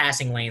aren't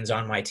passing lanes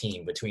on my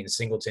team between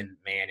Singleton,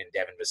 Mann, and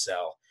Devin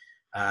Vassell.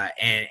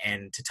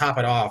 And to top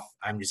it off,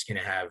 I'm just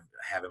going to have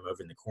him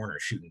over in the corner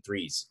shooting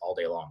threes all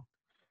day long.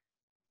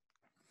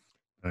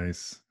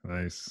 Nice.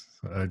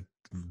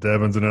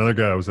 Devin's another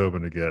guy I was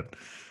hoping to get.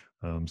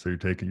 So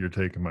you're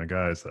taking my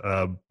guys.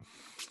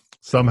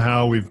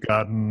 Somehow we've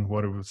gotten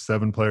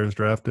 7 players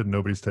drafted.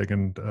 Nobody's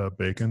taken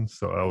Bacon,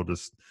 so I will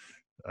just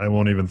I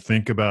won't even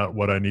think about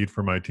what I need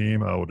for my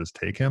team. I will just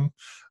take him.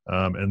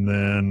 And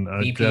then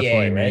I BPA,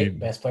 definitely right? need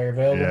Best player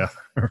available. Yeah,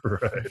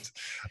 right.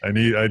 I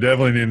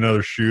definitely need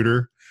another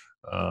shooter.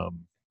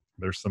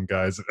 There's some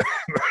guys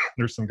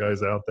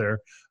out there.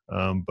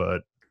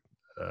 But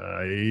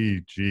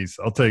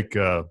I'll take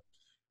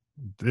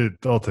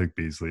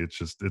Beasley.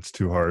 It's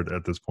too hard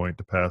at this point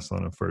to pass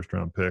on a first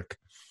round pick.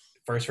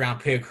 First round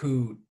pick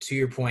who, to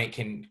your point,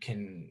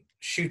 can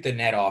shoot the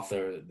net off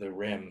the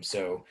rim.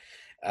 So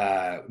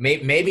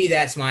maybe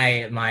that's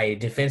my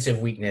defensive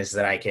weakness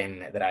that I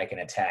can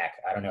attack.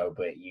 I don't know,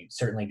 but you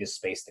certainly just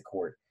space the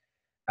court.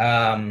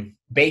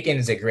 Bacon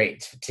is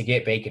to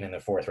get Bacon in the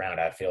fourth round.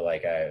 I feel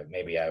like I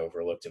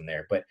overlooked him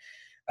there, but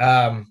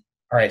all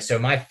right. So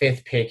my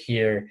fifth pick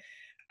here,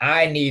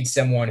 I need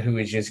someone who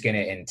is just going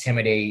to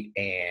intimidate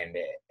and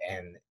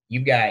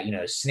you've got,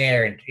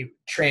 Snare and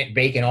Trent,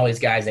 Bacon, all these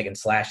guys that can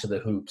slash to the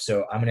hoop.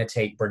 So I'm going to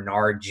take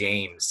Bernard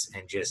James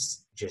and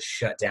just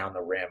shut down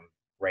the rim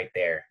right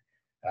there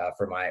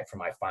for my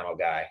final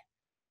guy.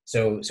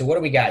 So what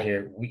do we got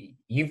here?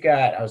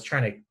 I was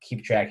trying to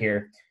keep track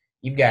here.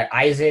 You've got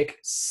Isaac,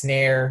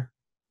 Snare,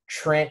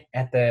 Trent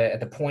at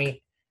the point,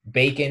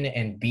 Bacon,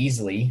 and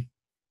Beasley.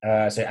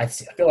 So I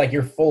feel like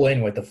you're full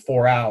in with the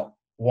 4 out,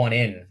 1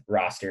 in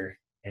roster,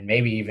 and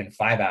maybe even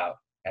 5 out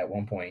at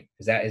one point.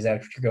 Is that what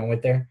you're going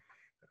with there?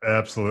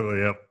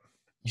 Absolutely. Yep.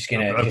 You're just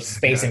gonna just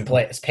space and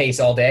pace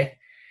all day.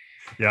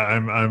 Yeah,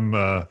 I'm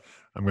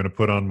gonna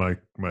put on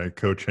my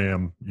Coach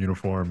Ham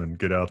uniform and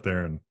get out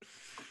there and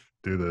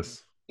do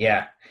this.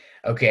 Yeah.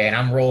 Okay. And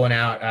I'm rolling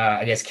out.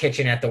 I guess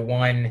Kitchen at the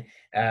 1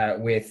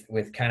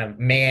 with kind of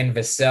Mann,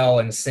 Vassell,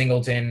 and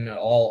Singleton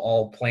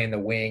all playing the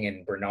wing,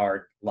 and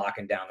Bernard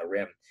locking down the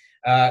rim.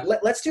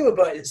 Let's do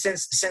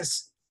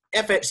since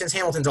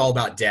Hamilton's all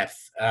about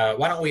depth.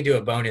 Why don't we do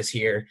a bonus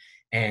here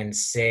and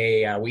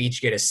say we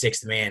each get a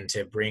 6th man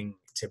to bring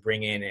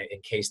in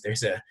case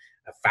there's a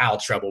foul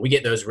trouble. We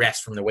get those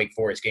refs from the Wake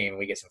Forest game and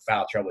we get some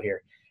foul trouble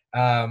here.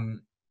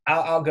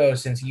 I'll go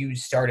since you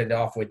started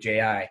off with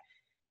J.I.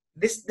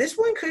 This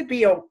one could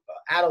be out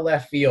of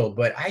left field,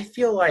 but I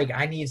feel like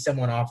I need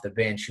someone off the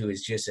bench who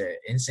is just an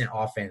instant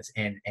offense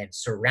and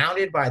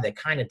surrounded by the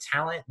kind of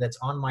talent that's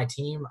on my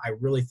team. I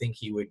really think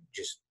he would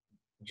just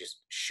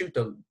shoot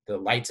the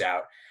lights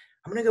out.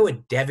 I'm going to go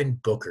with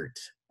Devin Bookert.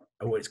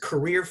 His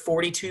career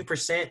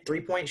 42%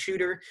 3-point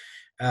shooter.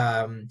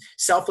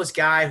 Selfless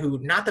guy who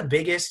not the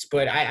biggest,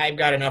 but I've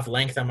got enough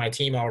length on my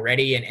team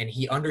already, and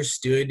he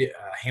understood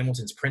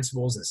Hamilton's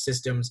principles and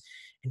systems.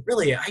 And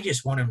really, I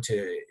just want him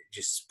to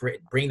just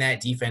bring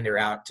that defender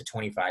out to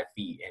 25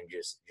 feet and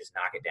just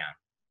knock it down.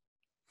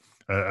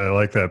 I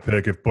like that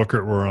pick. If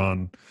Bookert were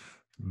on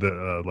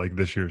the like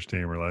this year's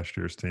team or last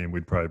year's team,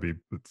 we'd probably be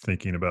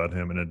thinking about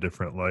him in a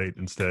different light.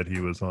 Instead, he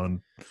was on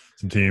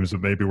some teams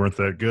that maybe weren't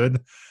that good.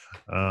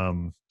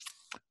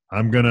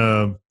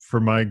 For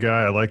my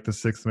guy, I like the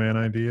 6th man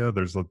idea.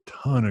 There's a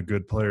ton of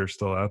good players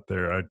still out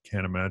there. I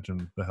can't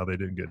imagine how they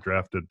didn't get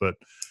drafted, but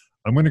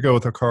I'm going to go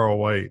with a Carl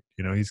White.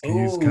 He's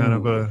kind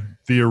of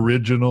the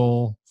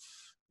original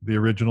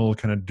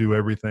kind of do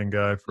everything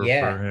guy for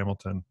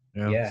Hamilton.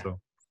 Yeah. So.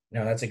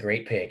 No, that's a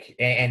great pick,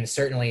 and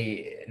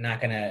certainly not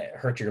going to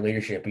hurt your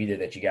leadership either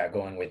that you got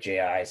going with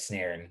J.I.,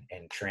 Snare,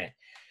 and Trent.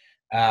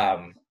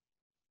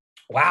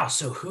 Wow.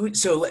 So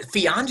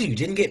Fiondu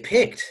didn't get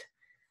picked.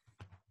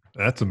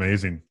 That's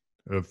amazing.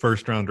 A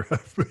first round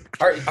draft pick.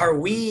 Are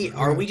we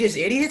just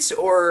idiots,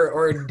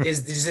 or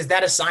is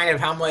that a sign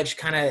of how much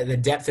kind of the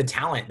depth of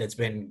talent that's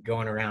been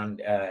going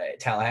around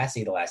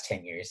Tallahassee the last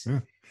 10 years? Yeah.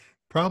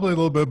 Probably a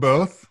little bit of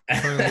both.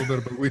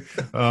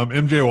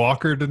 MJ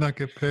Walker did not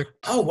get picked.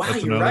 Oh, wow,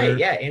 That's you're right.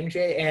 Yeah,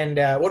 MJ. And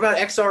what about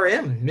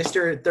XRM,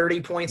 Mr.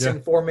 30 points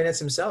in 4 minutes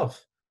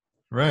himself?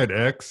 Right,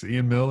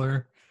 Ian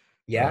Miller.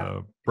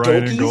 Yeah.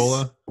 Brian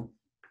Angola.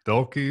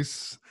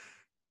 Dulkes.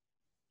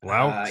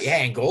 Laux. Yeah,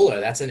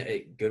 Angola. That's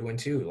a good one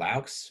too.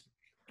 Laux.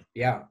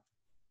 Yeah.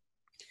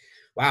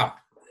 Wow.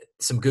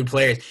 Some good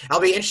players.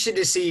 I'll be interested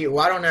to see.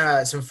 Why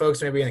don't some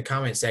folks maybe in the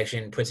comment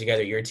section put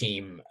together your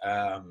team?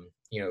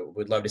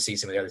 Would love to see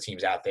some of the other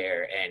teams out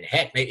there. And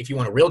heck, maybe if you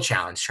want a real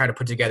challenge, try to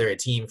put together a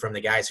team from the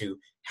guys who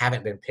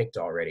haven't been picked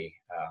already.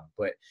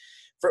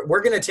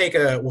 We're going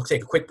to we'll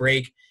take a quick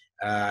break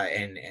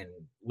and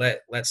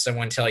let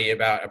someone tell you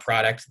about a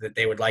product that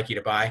they would like you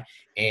to buy,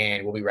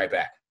 and we'll be right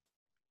back.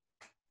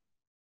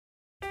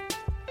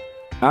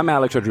 I'm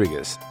Alex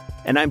Rodriguez.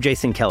 And I'm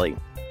Jason Kelly.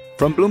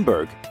 From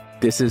Bloomberg,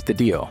 this is The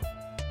Deal.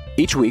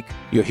 Each week,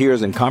 you'll hear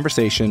us in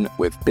conversation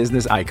with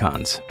business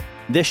icons.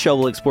 This show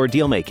will explore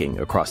deal-making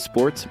across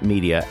sports,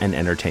 media, and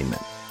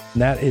entertainment.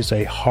 That is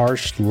a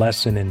harsh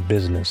lesson in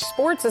business.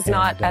 Sports is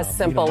not as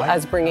simple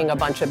as bringing a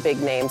bunch of big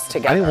names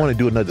together. I didn't want to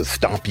do another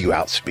stomp you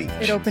out speech.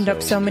 It opened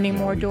up so many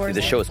more doors.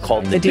 The show is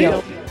called The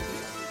Deal.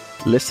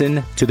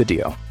 Listen to The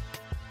Deal.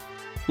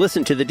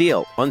 Listen to The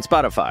Deal on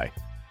Spotify.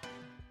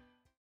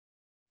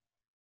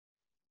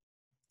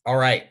 All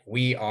right,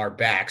 we are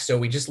back. So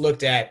we just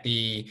looked at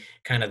the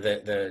kind of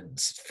the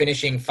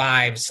finishing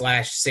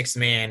 5/6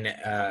 man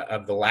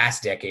of the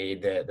last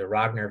decade, the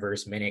Ragnar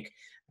versus Minnick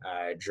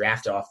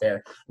draft off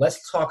there.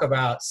 Let's talk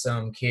about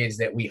some kids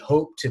that we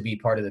hope to be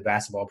part of the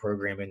basketball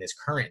program in this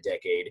current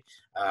decade.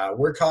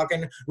 We're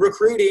talking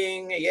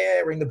recruiting. Yeah,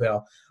 ring the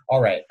bell.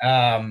 All right.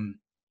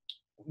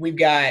 We've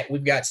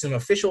got some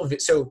official.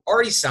 So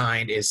already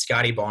signed is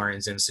Scotty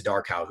Barnes and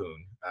Sadar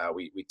Calhoun.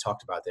 We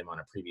talked about them on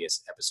a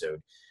previous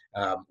episode.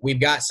 We've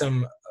got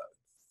some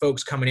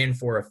folks coming in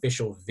for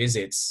official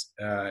visits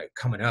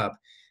coming up.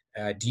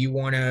 Do you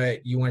want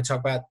to talk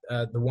about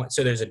the one?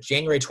 So there's a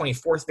January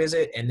 24th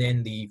visit, and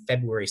then the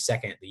February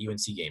 2nd, the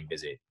UNC game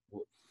visit.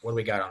 What do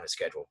we got on the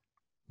schedule?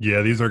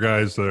 Yeah, these are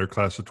guys that are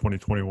class of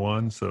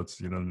 2021, so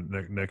it's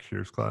next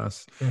year's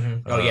class.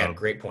 Mm-hmm. Oh yeah,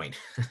 great point.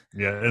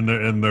 Yeah,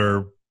 and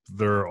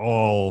they're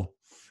all.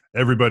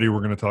 Everybody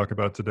we're going to talk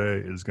about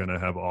today is going to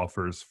have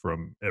offers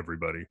from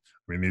everybody. I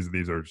mean,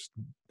 these are just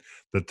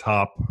the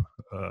top,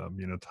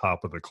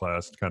 top of the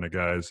class kind of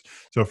guys.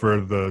 So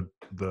for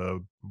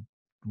the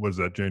was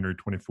that January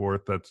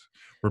 24th?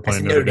 We're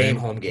playing Notre Dame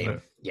home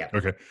game. Yeah.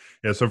 Okay.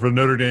 Yeah. So for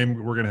Notre Dame,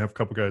 we're going to have a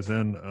couple guys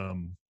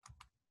in.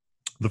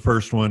 The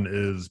first one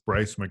is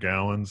Bryce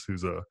McGowens,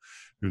 who's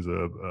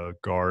a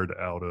guard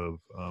out of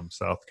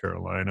South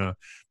Carolina.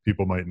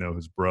 People might know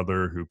his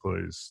brother, who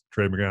plays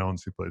Trey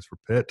McGowens, who plays for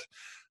Pitt.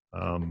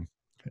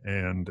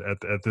 And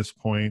at this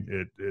point,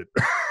 it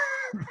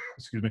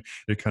excuse me,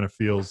 it kind of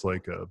feels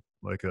like a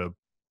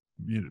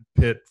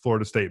Pitt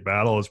Florida State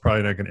battle. It's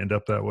probably not going to end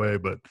up that way,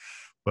 but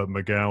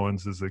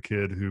McGowens is a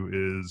kid who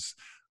is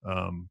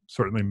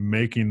certainly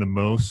making the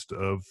most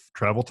of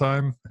travel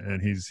time,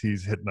 and he's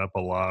hitting up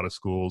a lot of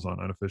schools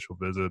on unofficial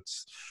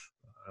visits.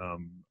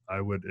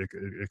 I would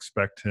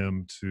expect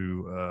him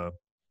to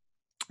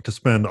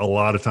spend a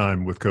lot of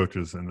time with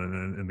coaches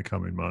in the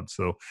coming months.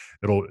 So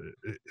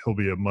he'll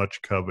be a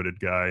much coveted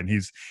guy, and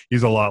he's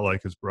a lot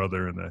like his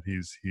brother in that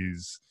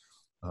he's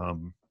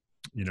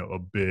a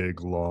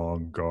big,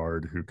 long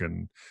guard who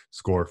can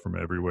score from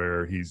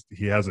everywhere.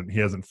 He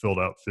hasn't filled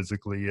out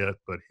physically yet,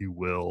 but he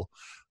will,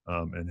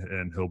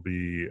 and he'll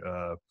be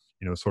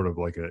sort of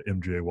like a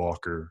MJ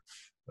Walker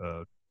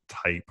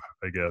type,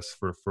 I guess,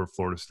 for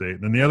Florida State.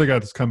 And then the other guy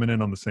that's coming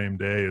in on the same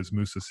day is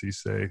Musa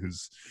Cisse,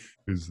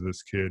 who's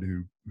this kid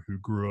who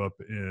grew up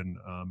in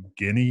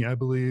Guinea, I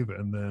believe,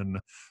 and then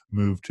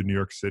moved to New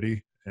York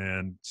City,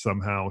 and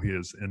somehow he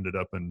has ended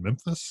up in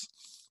Memphis.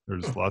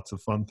 There's lots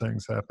of fun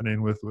things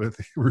happening with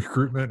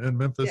recruitment in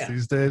Memphis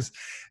these days,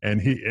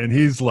 and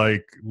he's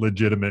like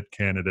legitimate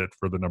candidate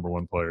for the number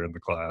one player in the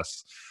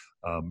class.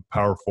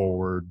 Power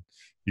forward.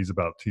 He's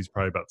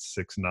probably about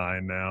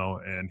 6'9" now,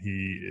 and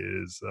he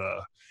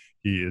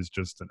is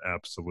just an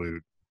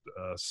absolute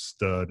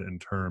stud in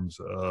terms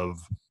of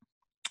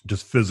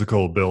just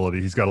physical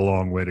ability. He's got a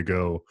long way to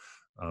go.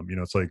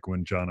 It's like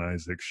when John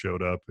Isaac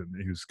showed up and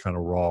he was kind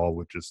of raw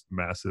with just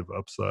massive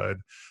upside.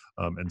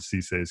 And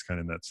Cisse is kind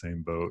of in that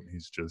same boat.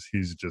 He's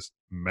just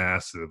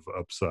massive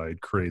upside,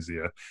 crazy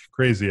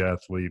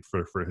athlete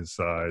for his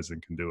size,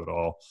 and can do it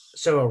all.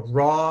 So a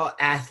raw,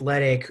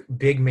 athletic,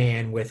 big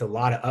man with a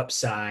lot of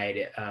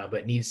upside,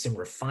 but needs some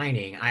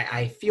refining.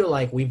 I feel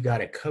like we've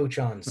got a coach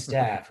on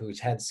staff who's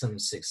had some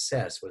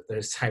success with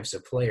those types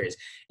of players.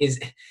 Is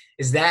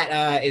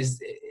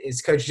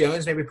Coach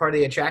Jones maybe part of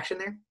the attraction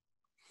there?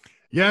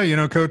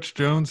 Yeah, Coach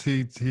Jones,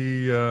 he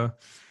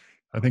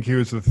I think he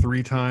was the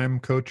 3-time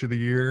Coach of the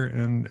Year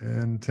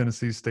in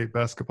Tennessee State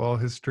basketball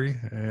history,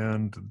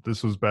 and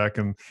this was back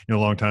in a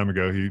long time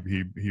ago.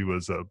 He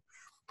was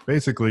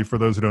basically, for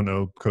those who don't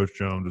know, Coach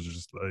Jones was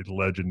just a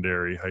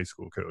legendary high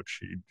school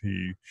coach.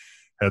 He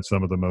had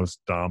some of the most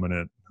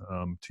dominant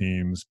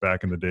teams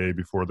back in the day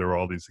before there were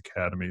all these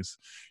academies,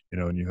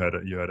 and you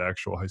had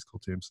actual high school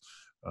teams.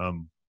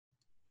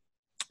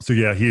 So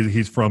yeah,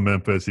 he's from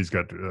Memphis. He's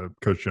got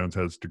Coach Jones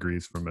has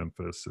degrees from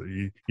Memphis. So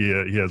he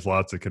has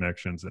lots of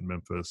connections in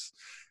Memphis,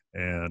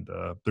 and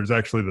there's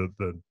actually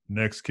the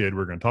next kid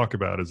we're going to talk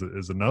about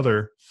is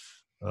another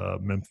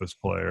Memphis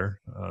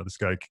player. This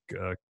guy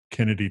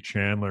Kennedy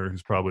Chandler,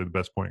 who's probably the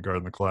best point guard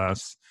in the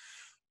class.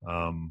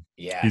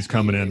 He's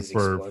coming in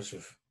for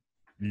explosive.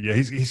 Yeah,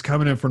 he's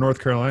coming in for North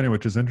Carolina,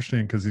 which is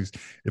interesting because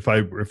if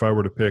I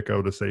were to pick, I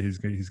would say he's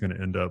going to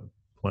end up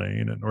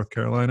playing at North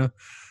Carolina.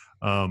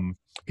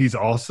 He's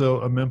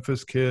also a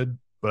Memphis kid,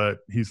 but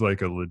he's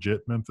like a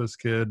legit Memphis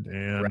kid.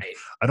 And right.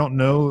 I don't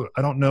know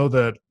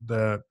that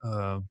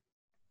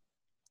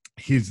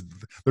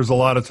there's a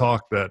lot of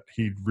talk that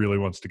he really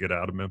wants to get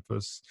out of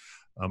Memphis.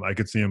 I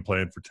could see him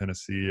playing for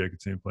Tennessee. I could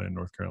see him playing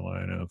North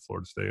Carolina,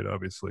 Florida State,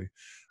 obviously.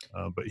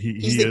 But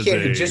he's the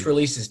kid who just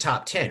released his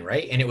top 10,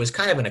 right? And it was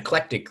kind of an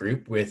eclectic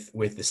group with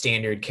the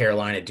standard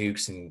Carolina,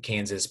 Dukes, and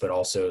Kansas, but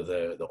also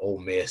the Ole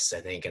Miss, I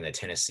think, and the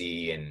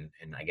Tennessee, and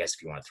I guess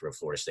if you want to throw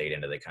Florida State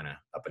into the kind of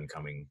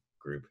up-and-coming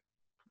group.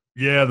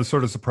 Yeah, the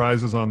sort of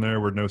surprises on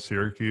there were no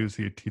Syracuse.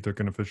 He took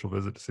an official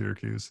visit to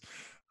Syracuse,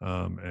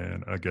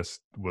 and I guess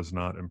was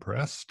not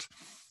impressed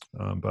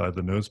by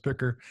the nose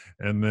picker.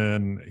 And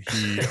then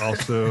he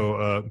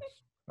also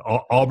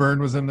Auburn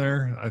was in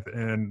there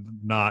and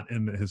not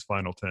in his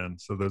final 10.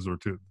 So those were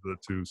the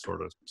two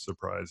sort of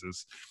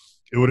surprises.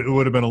 it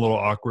would have been a little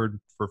awkward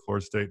for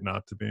Florida State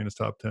not to be in his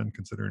top 10,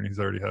 considering he's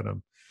already had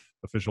an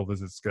official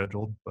visit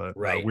scheduled. But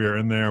we are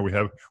in there. We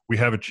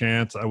have a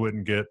chance. I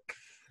wouldn't get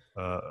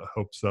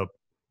hopes up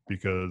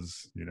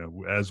because,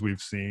 as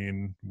we've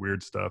seen,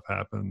 weird stuff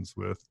happens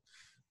with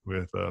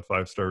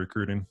 5-star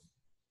recruiting.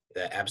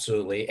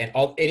 Absolutely. And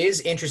it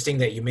is interesting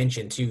that you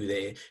mentioned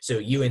too, so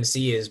UNC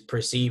is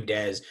perceived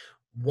as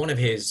one of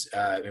his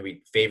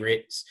maybe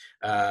favorites.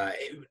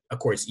 Of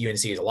course,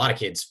 UNC is a lot of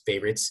kids'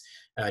 favorites,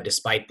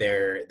 despite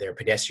their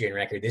pedestrian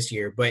record this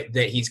year, but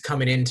that he's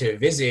coming in to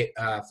visit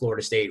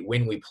Florida State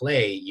when we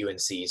play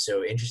UNC.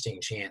 So interesting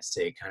chance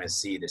to kind of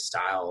see the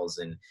styles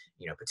and,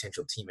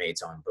 potential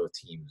teammates on both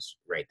teams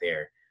right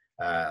there.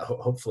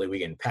 Hopefully we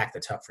can pack the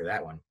tuck for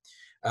that one.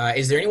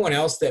 Is there anyone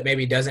else that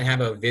maybe doesn't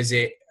have a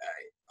visit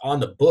on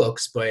the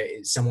books, but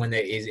someone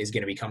that is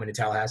going to be coming to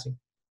Tallahassee?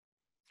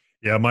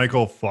 Yeah,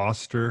 Michael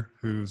Foster,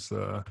 who's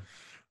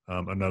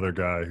another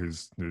guy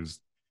who's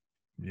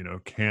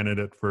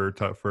candidate for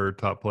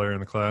top player in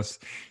the class.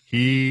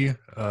 He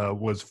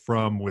was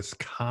from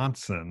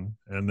Wisconsin,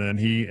 and then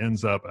he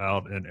ends up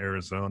out in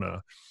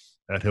Arizona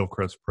at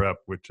Hillcrest Prep,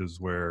 which is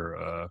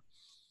where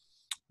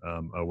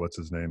what's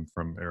his name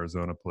from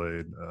Arizona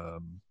played.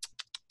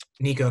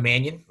 Nico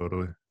Mannion?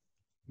 Totally.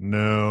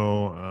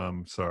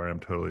 No, sorry, I'm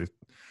totally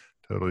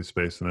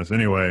spacing this.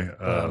 Anyway,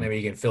 maybe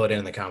you can fill it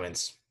in the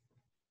comments.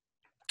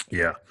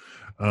 Yeah.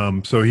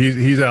 So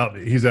he's out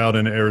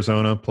in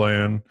Arizona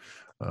playing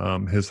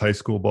his high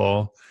school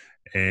ball,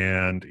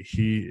 and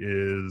he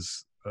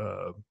is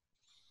a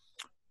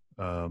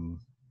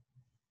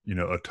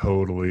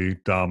totally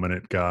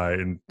dominant guy.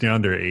 And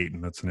DeAndre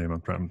Ayton, that's the name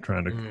I'm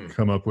trying to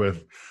come up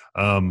with.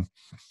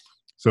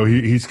 So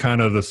he's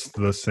kind of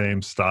the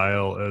same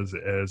style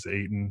as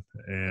Ayton,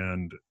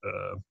 and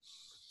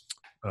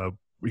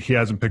he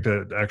hasn't picked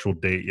an actual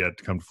date yet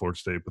to come to Florida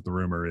State, but the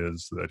rumor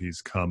is that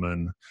he's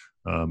coming.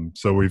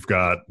 So we've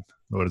got,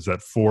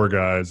 4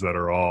 guys that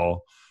are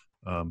all,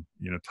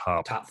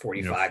 top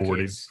 45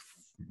 kids.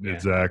 Yeah.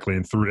 Exactly.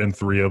 And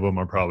 3 of them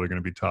are probably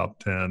going to be top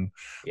 10.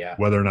 Yeah.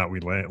 Whether or not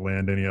we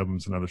land any of them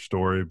is another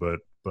story, but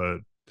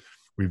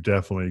we've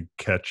definitely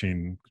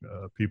catching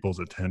people's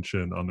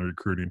attention on the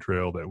recruiting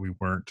trail that we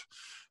weren't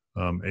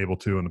able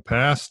to in the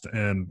past.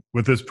 And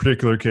with this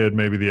particular kid,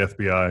 maybe the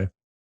FBI,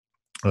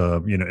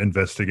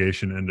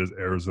 investigation into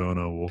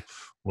Arizona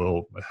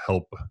will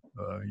help,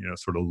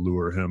 sort of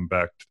lure him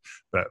back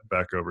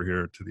over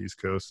here to the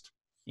East Coast.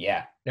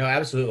 Yeah, no,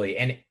 absolutely.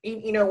 And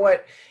you know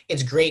what?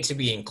 It's great to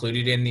be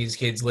included in these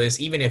kids' lists,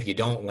 even if you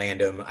don't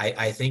land them.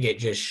 I think it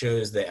just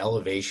shows the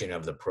elevation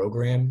of the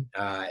program.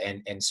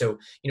 And so,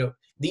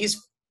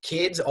 these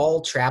kids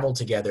all travel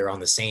together on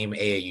the same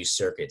AAU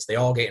circuits. They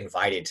all get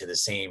invited to the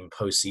same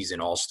postseason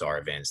all-star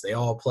events. They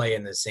all play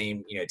in the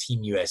same,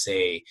 Team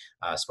USA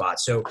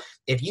spots. So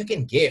if you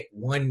can get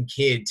one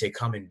kid to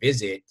come and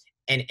visit,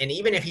 and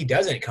even if he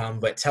doesn't come,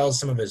 but tells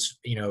some of his,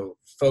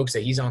 folks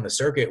that he's on the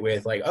circuit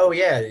with, like, oh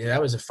yeah,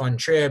 that was a fun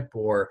trip,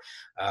 or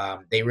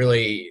they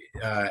really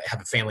have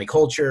a family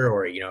culture,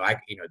 or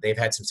they've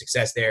had some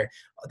success there,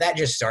 that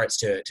just starts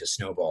to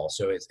snowball.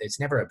 So it's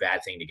never a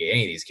bad thing to get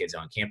any of these kids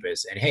on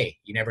campus. And hey,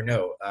 you never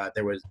know.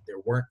 There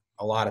weren't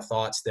a lot of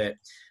thoughts that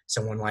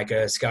someone like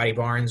a Scotty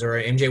Barnes or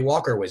a MJ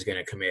Walker was going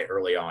to commit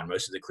early on.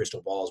 Most of the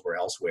crystal balls were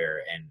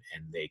elsewhere, and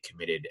they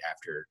committed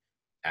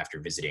after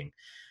visiting.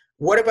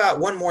 What about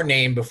one more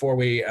name before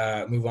we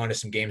move on to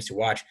some games to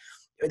watch?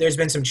 There's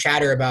been some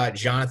chatter about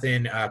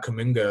Jonathan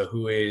Kamunga,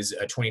 who is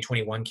a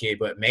 2021 kid,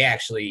 but may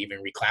actually even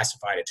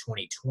reclassify to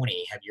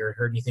 2020. Have you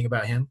heard anything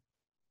about him?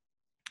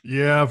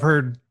 Yeah, I've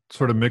heard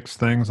sort of mixed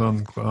things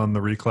on the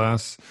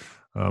reclass.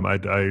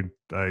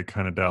 I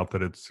kind of doubt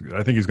that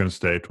I think he's going to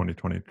stay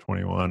 2020,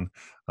 21.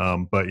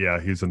 But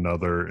yeah, he's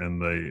another in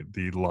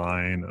the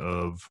line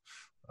of,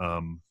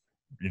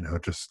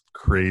 just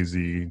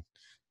crazy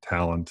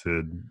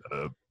talented.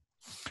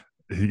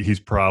 He's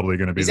probably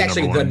going to be. He's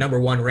actually the number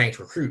 1 ranked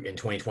recruit in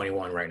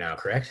 2021 right now,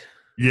 correct?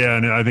 Yeah,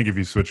 and I think if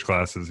you switch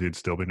classes, he'd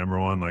still be number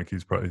 1. Like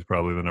he's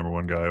probably the number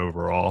 1 guy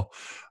overall.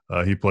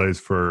 He plays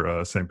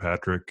for St.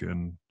 Patrick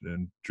in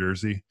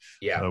Jersey,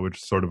 which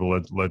is sort of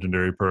a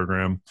legendary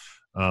program.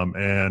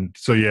 And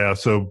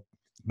so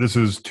this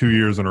is 2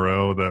 years in a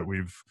row that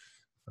we've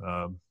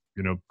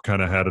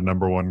kind of had a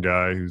number 1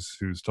 guy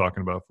who's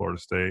talking about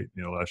Florida State.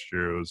 Last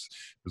year it was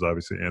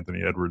obviously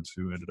Anthony Edwards,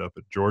 who ended up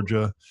at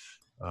Georgia.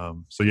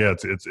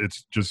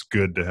 It's just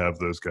good to have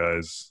those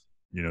guys,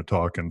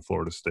 talking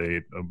Florida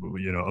State,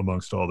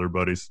 amongst all their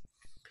buddies.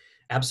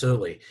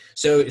 Absolutely.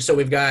 So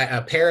we've got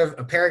a pair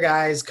of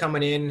guys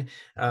coming in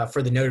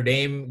for the Notre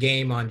Dame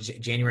game on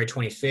January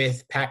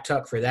 25th, Pack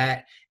Tuck for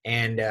that,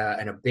 and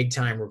a big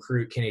time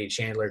recruit, Kennedy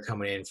Chandler,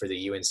 coming in for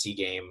the UNC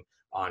game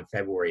on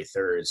February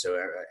 3rd.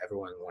 So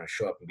everyone want to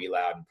show up and be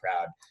loud and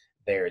proud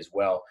there as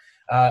well.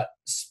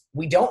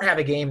 We don't have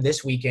a game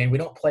this weekend. We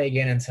don't play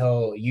again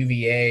until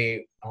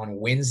UVA on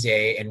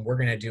Wednesday, and we're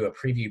going to do a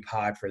preview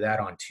pod for that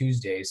on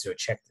Tuesday. So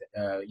check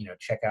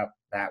out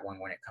that one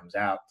when it comes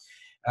out.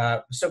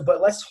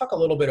 But let's talk a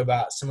little bit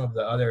about some of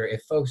the other,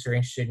 if folks are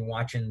interested in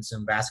watching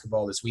some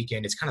basketball this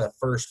weekend, it's kind of the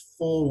first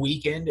full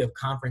weekend of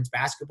conference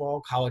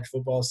basketball. College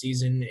football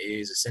season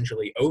is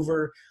essentially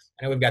over.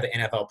 I know we've got the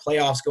NFL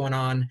playoffs going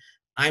on.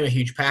 I'm a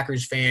huge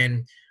Packers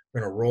fan.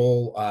 We're going to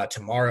roll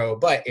tomorrow.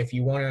 But if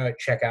you want to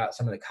check out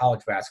some of the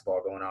college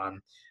basketball going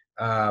on,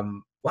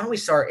 why don't we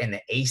start in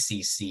the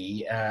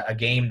ACC? A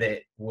game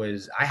that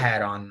I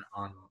had on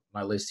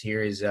my list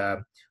here is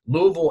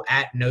Louisville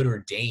at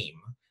Notre Dame.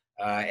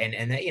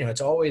 And that,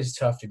 it's always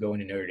tough to go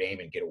into Notre Dame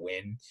and get a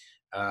win.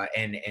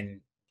 And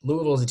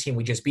Louisville is a team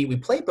we just beat. We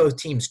played both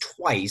teams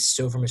twice,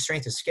 so from a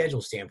strength of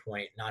schedule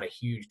standpoint, not a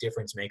huge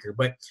difference maker.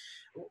 But,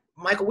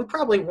 Michael, we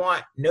probably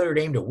want Notre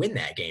Dame to win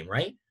that game,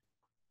 right?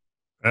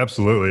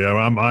 Absolutely.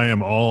 I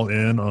am all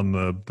in on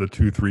the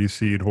 2-3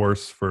 seed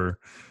horse for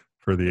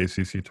the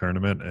ACC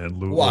tournament, and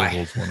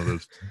Louisville's one of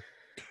those.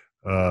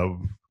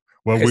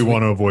 We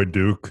want to avoid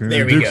Duke.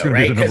 There we Duke's go, going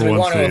right? to be the number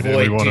 1 seed, and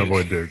we want to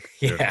avoid Duke.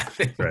 Yeah.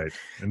 Right.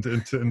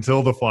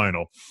 Until the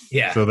final.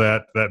 Yeah. So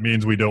that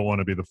means we don't want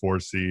to be the 4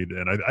 seed.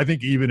 And I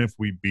think even if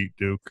we beat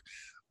Duke,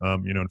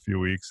 in a few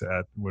weeks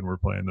when we're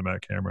playing the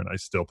Matt Cameron, I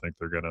still think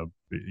they're going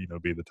to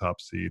be the top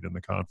seed in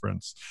the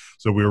conference.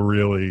 So we're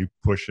really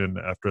pushing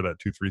after that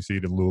 2-3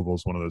 seed, and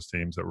Louisville's one of those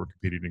teams that we're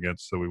competing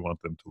against. So we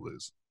want them to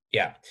lose.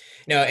 Yeah.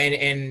 No,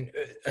 and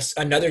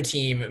another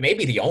team,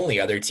 maybe the only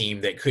other team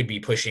that could be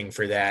pushing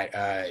for that,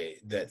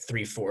 the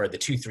 3-4, the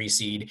 2-3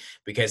 seed,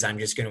 because I'm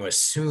just going to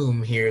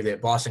assume here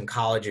that Boston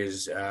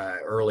College's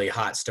early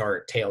hot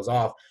start tails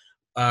off.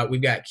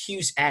 We've got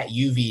Cuse at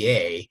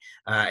UVA.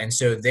 And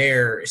so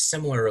there,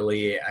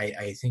 similarly,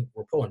 I think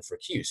we're pulling for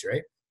Cuse,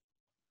 right?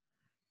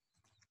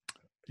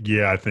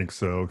 Yeah, I think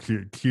so.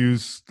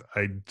 Cuse,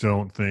 I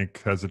don't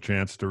think has a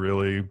chance to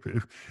really,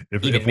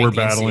 if we're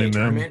battling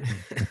them,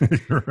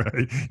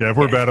 right? Yeah, if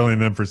we're battling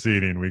them for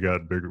seeding, we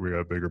got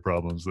bigger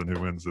problems than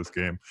who wins this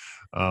game.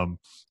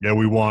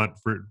 We want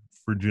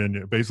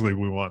Virginia. Basically,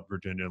 we want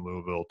Virginia and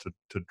Louisville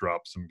to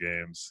drop some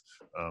games,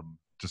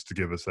 just to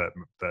give us that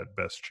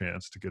best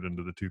chance to get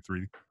into the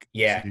 2-3.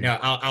 Yeah, no,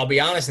 I'll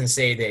be honest and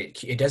say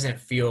that it doesn't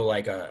feel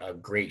like a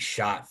great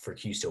shot for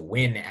Cuse to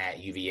win at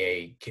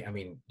UVA. I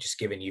mean, just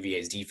given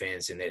UVA's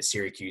defense and that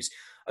Syracuse,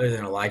 other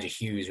than Elijah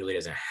Hughes, really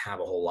doesn't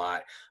have a whole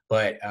lot.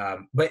 But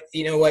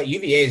you know what?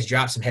 UVA has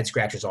dropped some head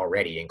scratchers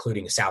already,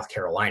 including South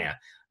Carolina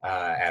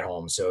at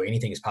home. So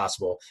anything is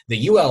possible.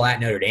 The UL at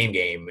Notre Dame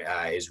game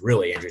is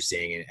really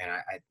interesting, and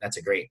that's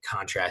a great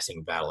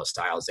contrasting battle of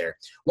styles there.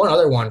 One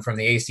other one from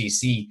the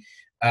ACC.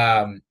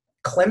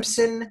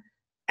 Clemson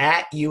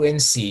at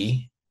UNC.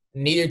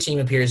 Neither team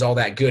appears all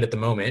that good at the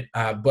moment,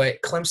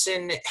 but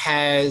Clemson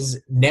has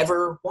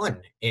never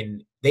won.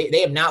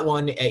 They have not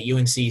won at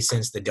UNC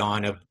since the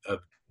dawn of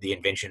the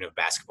invention of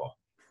basketball.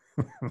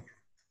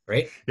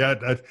 Right? Yeah,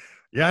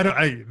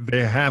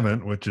 they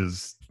haven't, which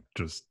is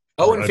just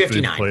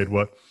 0-59. Played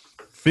what?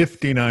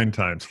 59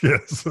 times.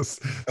 Yes.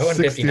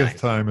 60th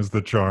time is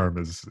the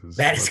charm.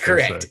 That is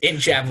correct. In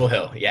Chapel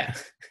Hill. Yeah.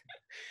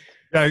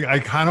 Yeah, I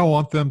kind of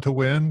want them to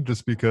win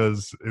just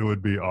because it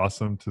would be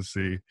awesome to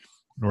see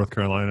North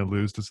Carolina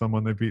lose to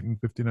someone they've beaten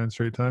 59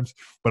 straight times.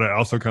 But I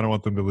also kind of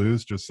want them to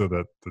lose just so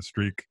that the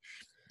streak,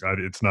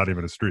 it's not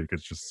even a streak.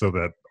 It's just so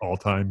that all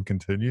time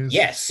continues.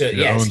 Yes. So,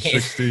 yes.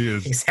 60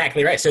 is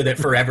exactly right. So that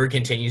forever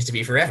continues to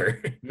be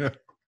forever. Yeah.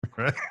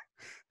 Right.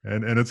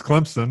 And it's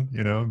Clemson,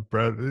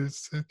 Brad.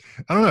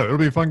 I don't know. It'll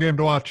be a fun game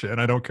to watch,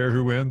 and I don't care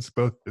who wins.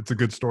 It's a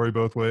good story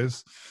both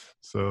ways.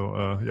 So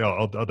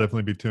I'll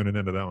definitely be tuning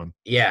into that one.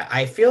 Yeah,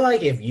 I feel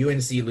like if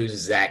UNC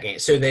loses that game,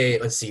 so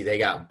they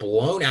got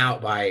blown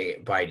out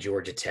by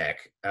Georgia Tech.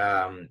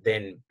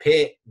 Then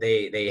Pitt,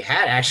 they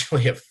had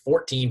actually a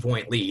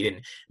 14-point lead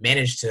and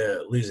managed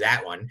to lose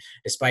that one,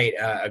 despite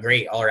a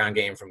great all-around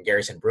game from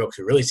Garrison Brooks,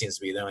 who really seems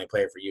to be the only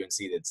player for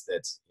UNC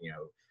that's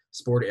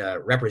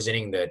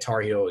representing the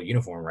Tar Heel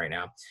uniform right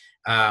now.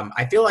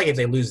 I feel like if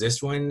they lose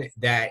this one,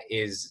 that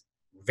is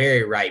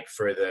very ripe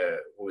for the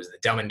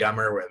Dumb and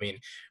Dumber. I mean,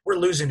 we're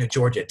losing to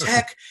Georgia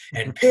Tech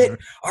and Pitt.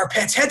 Our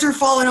pets' heads are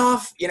falling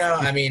off.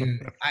 I mean,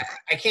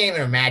 I can't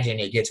even imagine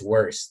it gets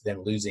worse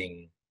than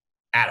losing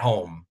at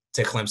home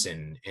to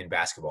Clemson in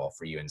basketball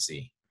for UNC.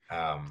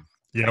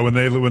 Yeah, when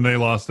they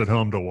lost at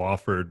home to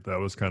Wofford, that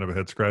was kind of a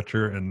head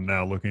scratcher. And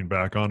now looking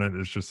back on it,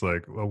 it's just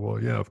like,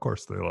 well, yeah, of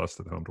course they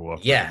lost at home to Wofford.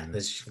 Yeah,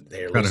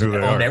 they're losing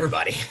at home to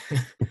everybody.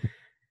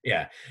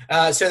 Yeah.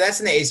 So that's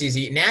in the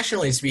ACC.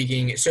 Nationally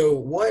speaking, so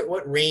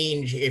what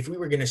range, if we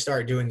were going to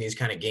start doing these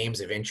kind of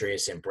games of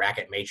interest and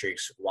bracket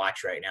matrix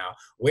watch right now,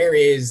 where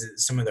is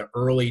some of the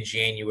early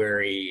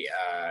January,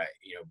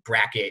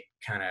 bracket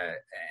kind of,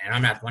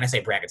 and when I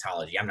say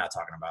bracketology, I'm not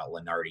talking about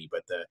Lenardi,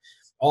 but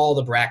all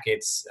the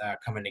brackets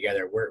coming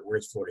together.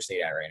 Where's Florida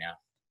State at right now?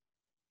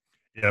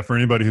 Yeah, for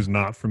anybody who's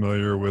not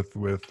familiar with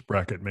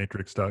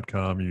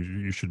bracketmatrix.com,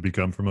 you should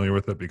become familiar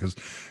with it because,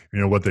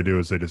 what they do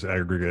is they just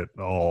aggregate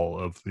all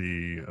of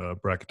the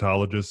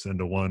bracketologists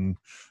into one,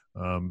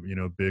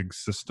 big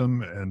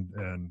system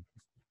and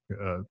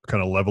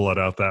kind of level it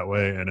out that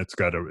way. And it's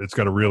got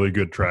a really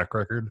good track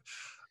record.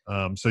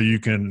 So you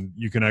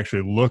can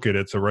actually look at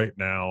it. So right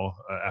now,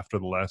 after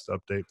the last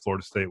update,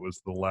 Florida State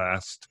was the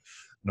last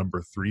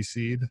number 3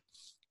 seed.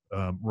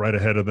 Right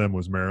ahead of them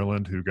was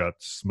Maryland, who got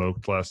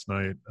smoked last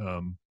night,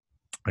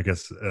 I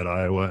guess at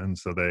Iowa, and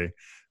so they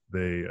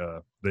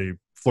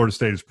Florida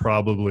State is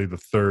probably the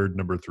third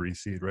number 3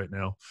 seed right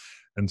now,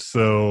 and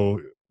so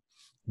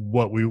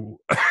what we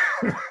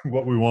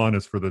want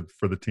is for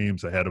the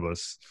teams ahead of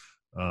us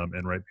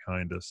and right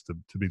behind us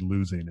to be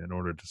losing in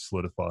order to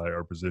solidify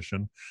our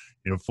position.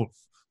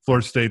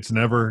 Florida State's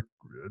never,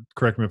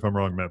 correct me if I'm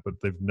wrong, Matt, but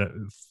they've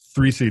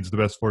 3 seeds the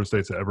best Florida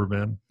State's ever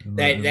been.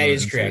 That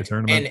is correct.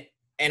 Tournament.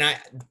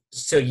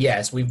 So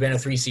yes, we've been a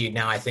 3 seed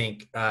now, I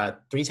think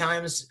 3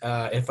 times,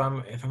 if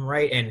I'm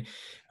right. And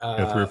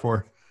 3 or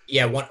 4.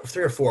 Yeah,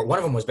 3 or 4. One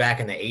of them was back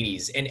in the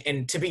 80s.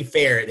 And to be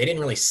fair, they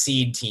didn't really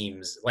seed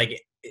teams.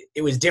 Like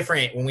it was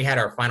different when we had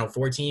our Final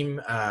Four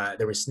team.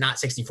 There was not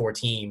 64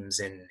 teams,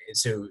 and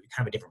so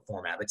kind of a different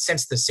format. But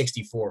since the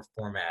 64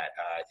 format,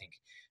 I think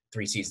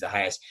 3 seeds the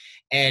highest.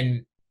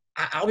 And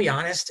I'll be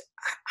honest,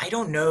 I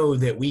don't know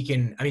that we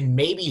can. I mean,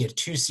 maybe a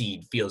 2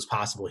 seed feels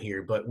possible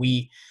here, but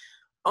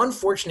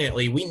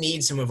unfortunately, we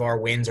need some of our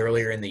wins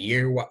earlier in the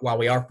year. While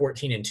we are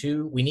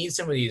 14-2, we need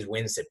some of these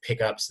wins to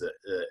pick up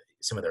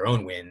some of their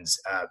own wins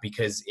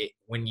because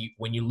when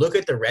you look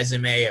at the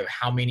resume of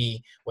how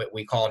many what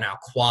we call now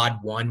quad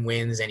 1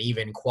 wins and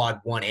even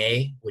quad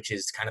 1A, which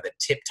is kind of the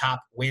tip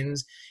top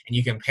wins, and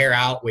you compare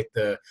out with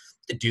the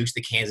Dukes,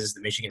 the Kansas,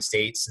 the Michigan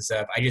States and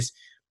stuff,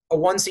 a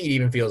 1 seed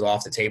even feels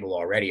off the table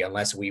already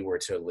unless we were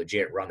to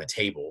legit run the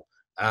table.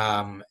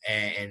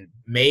 And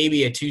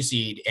maybe a 2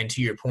 seed. And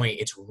to your point,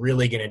 it's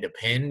really going to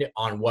depend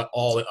on what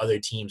all the other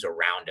teams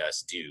around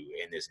us do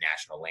in this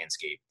national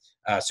landscape.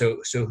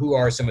 So who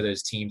are some of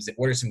those teams?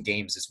 What are some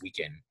games this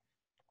weekend?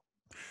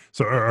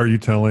 So are you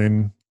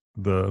telling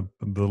the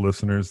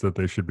listeners that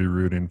they should be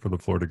rooting for the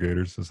Florida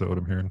Gators? Is that what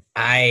I'm hearing?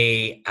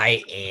 I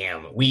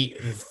am.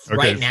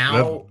 Right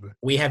now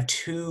we have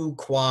 2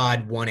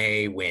 quad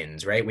 1A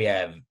wins, right? We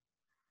have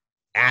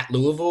at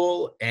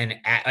Louisville and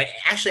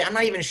actually, I'm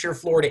not even sure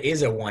Florida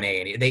is a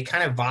 1A. They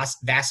kind of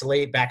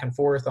vacillate back and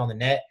forth on the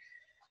net.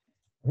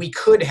 We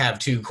could have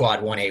 2 quad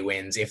 1A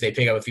wins if they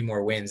pick up a few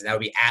more wins, and that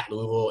would be at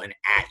Louisville and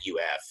at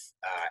UF.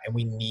 And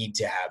we need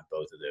to have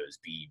both of those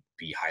be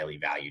highly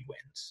valued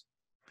wins.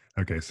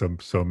 Okay,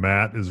 so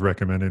Matt is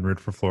recommending root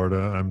for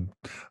Florida.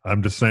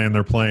 I'm just saying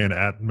they're playing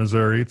at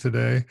Missouri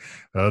today.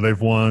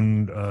 They've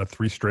won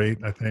 3 straight,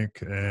 I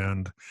think,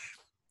 and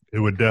it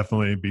would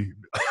definitely be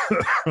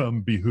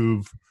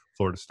behoove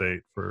Florida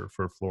State for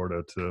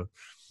Florida to,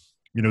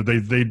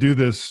 they do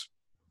this,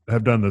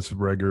 have done this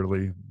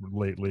regularly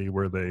lately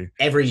where they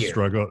every year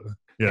struggle.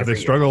 Yeah, they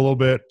struggle a little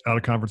bit out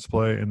of conference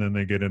play, and then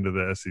they get into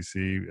the SEC,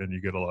 and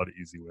you get a lot of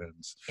easy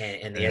wins.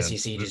 And the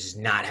SEC does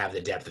not have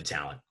the depth of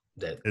talent.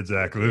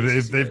 Exactly.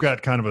 They've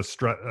got kind of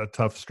a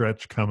tough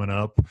stretch coming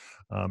up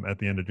at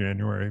the end of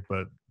January,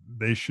 but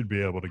they should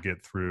be able to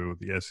get through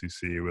the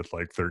SEC with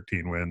like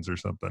 13 wins or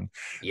something.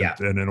 Yeah.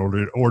 And in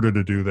order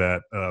to do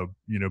that,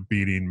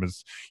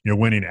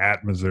 winning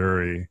at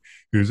Missouri,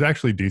 who's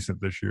actually decent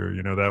this year,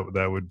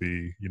 that would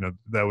be,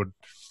 that would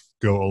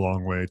go a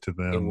long way to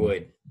them. It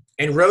would.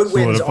 And road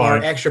wins are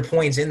extra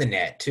points in the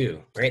net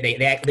too, right?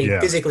 They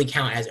physically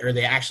count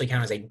they actually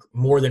count as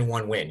more than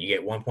 1 win. You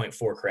get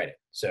 1.4 credit.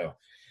 So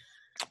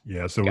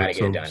yeah, so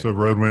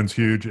road wins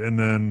huge. And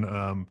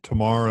then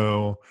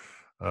tomorrow,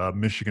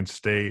 Michigan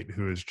State,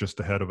 who is just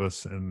ahead of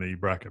us in the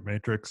bracket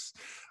matrix,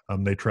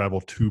 they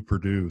travel to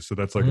Purdue. So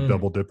that's like a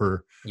double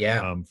dipper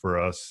for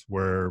us,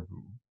 where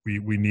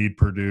we need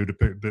Purdue to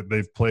pick.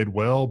 They've played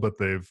well, but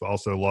they've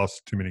also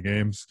lost too many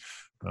games.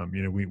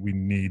 We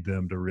need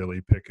them to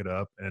really pick it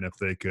up. And if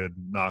they could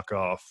knock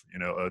off,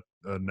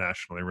 a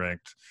nationally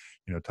ranked,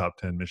 top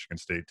 10 Michigan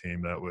State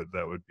team, that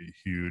would be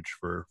huge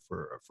for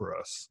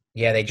us.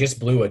 Yeah, they just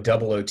blew a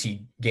double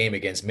OT game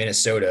against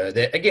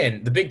Minnesota.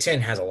 Again, the Big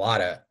Ten has a lot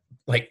of,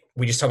 like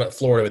we just talked about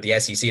Florida with the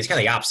SEC. It's kind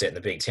of the opposite in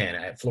the Big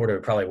Ten. Florida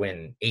would probably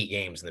win 8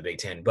 games in the Big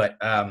Ten. But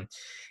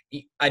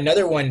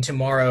another one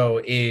tomorrow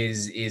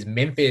is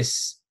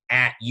Memphis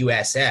at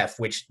USF,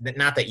 which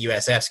not that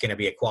USF's going to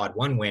be a quad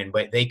 1 win,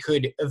 but they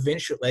could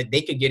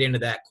get into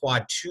that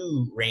quad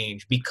 2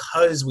 range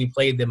because we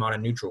played them on a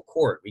neutral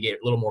court. We get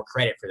a little more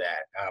credit for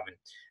that. And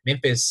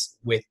Memphis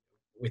with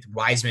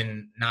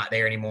Wiseman not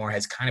there anymore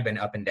has kind of been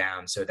up and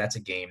down. So that's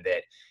a game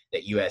that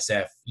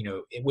USF,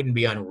 it wouldn't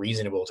be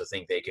unreasonable to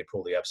think they could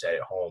pull the upset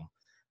at home.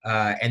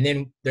 And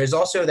then there's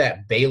also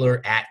that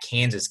Baylor at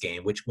Kansas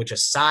game, which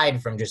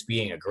aside from just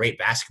being a great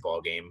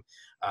basketball game,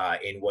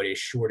 in what is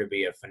sure to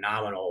be a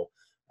phenomenal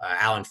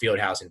Allen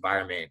Fieldhouse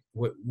environment,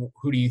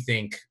 who do you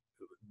think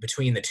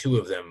between the two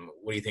of them?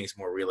 What do you think is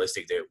more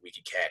realistic that we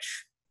could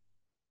catch?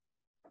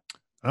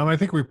 I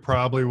think we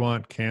probably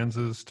want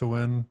Kansas to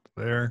win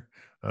there.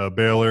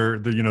 Baylor,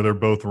 they're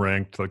both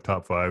ranked like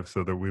top 5,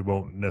 so that we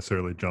won't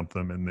necessarily jump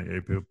them in the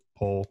AP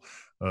poll,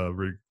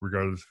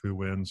 regardless of who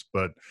wins.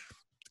 But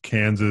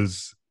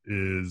Kansas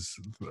is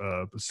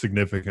a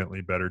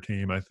significantly better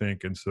team, I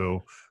think, and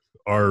so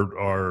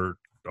our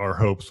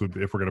hopes would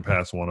be, if we're going to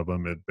pass one of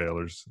them,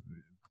 Baylor's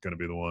going to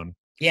be the one.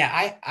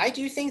 Yeah, I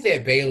do think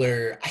that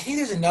Baylor – I think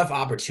there's enough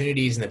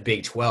opportunities in the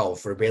Big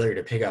 12 for Baylor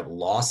to pick up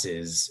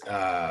losses.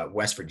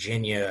 West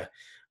Virginia,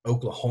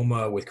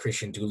 Oklahoma with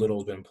Christian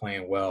Doolittle's been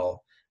playing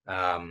well.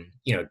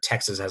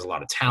 Texas has a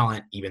lot of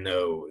talent, even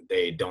though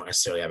they don't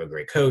necessarily have a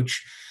great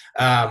coach.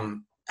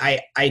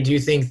 I do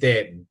think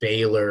that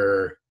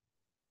Baylor,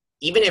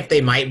 even if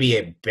they might be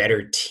a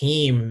better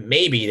team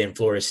maybe than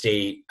Florida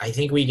State, I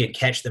think we could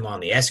catch them on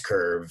the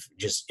S-curve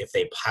just if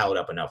they piled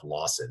up enough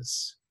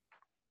losses.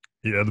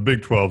 Yeah, the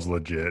Big 12's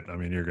legit. I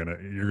mean, you're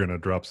gonna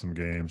drop some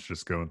games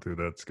just going through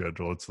that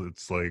schedule.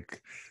 It's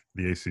like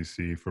the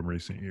ACC from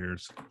recent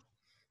years.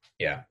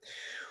 Yeah.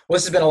 Well,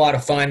 this has been a lot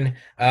of fun.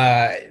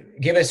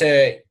 Give us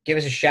a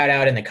shout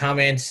out in the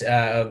comments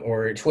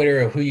or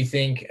Twitter of who you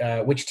think,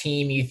 which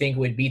team you think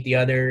would beat the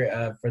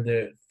other for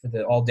the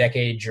all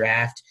decade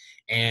draft.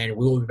 And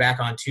we will be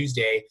back on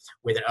Tuesday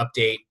with an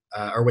update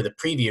or with a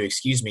preview,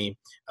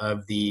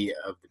 of the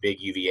big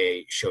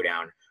UVA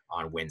showdown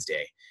on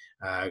Wednesday.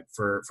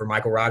 For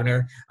Michael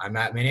Rogner, I'm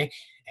Matt Minnick,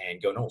 and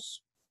go Noles.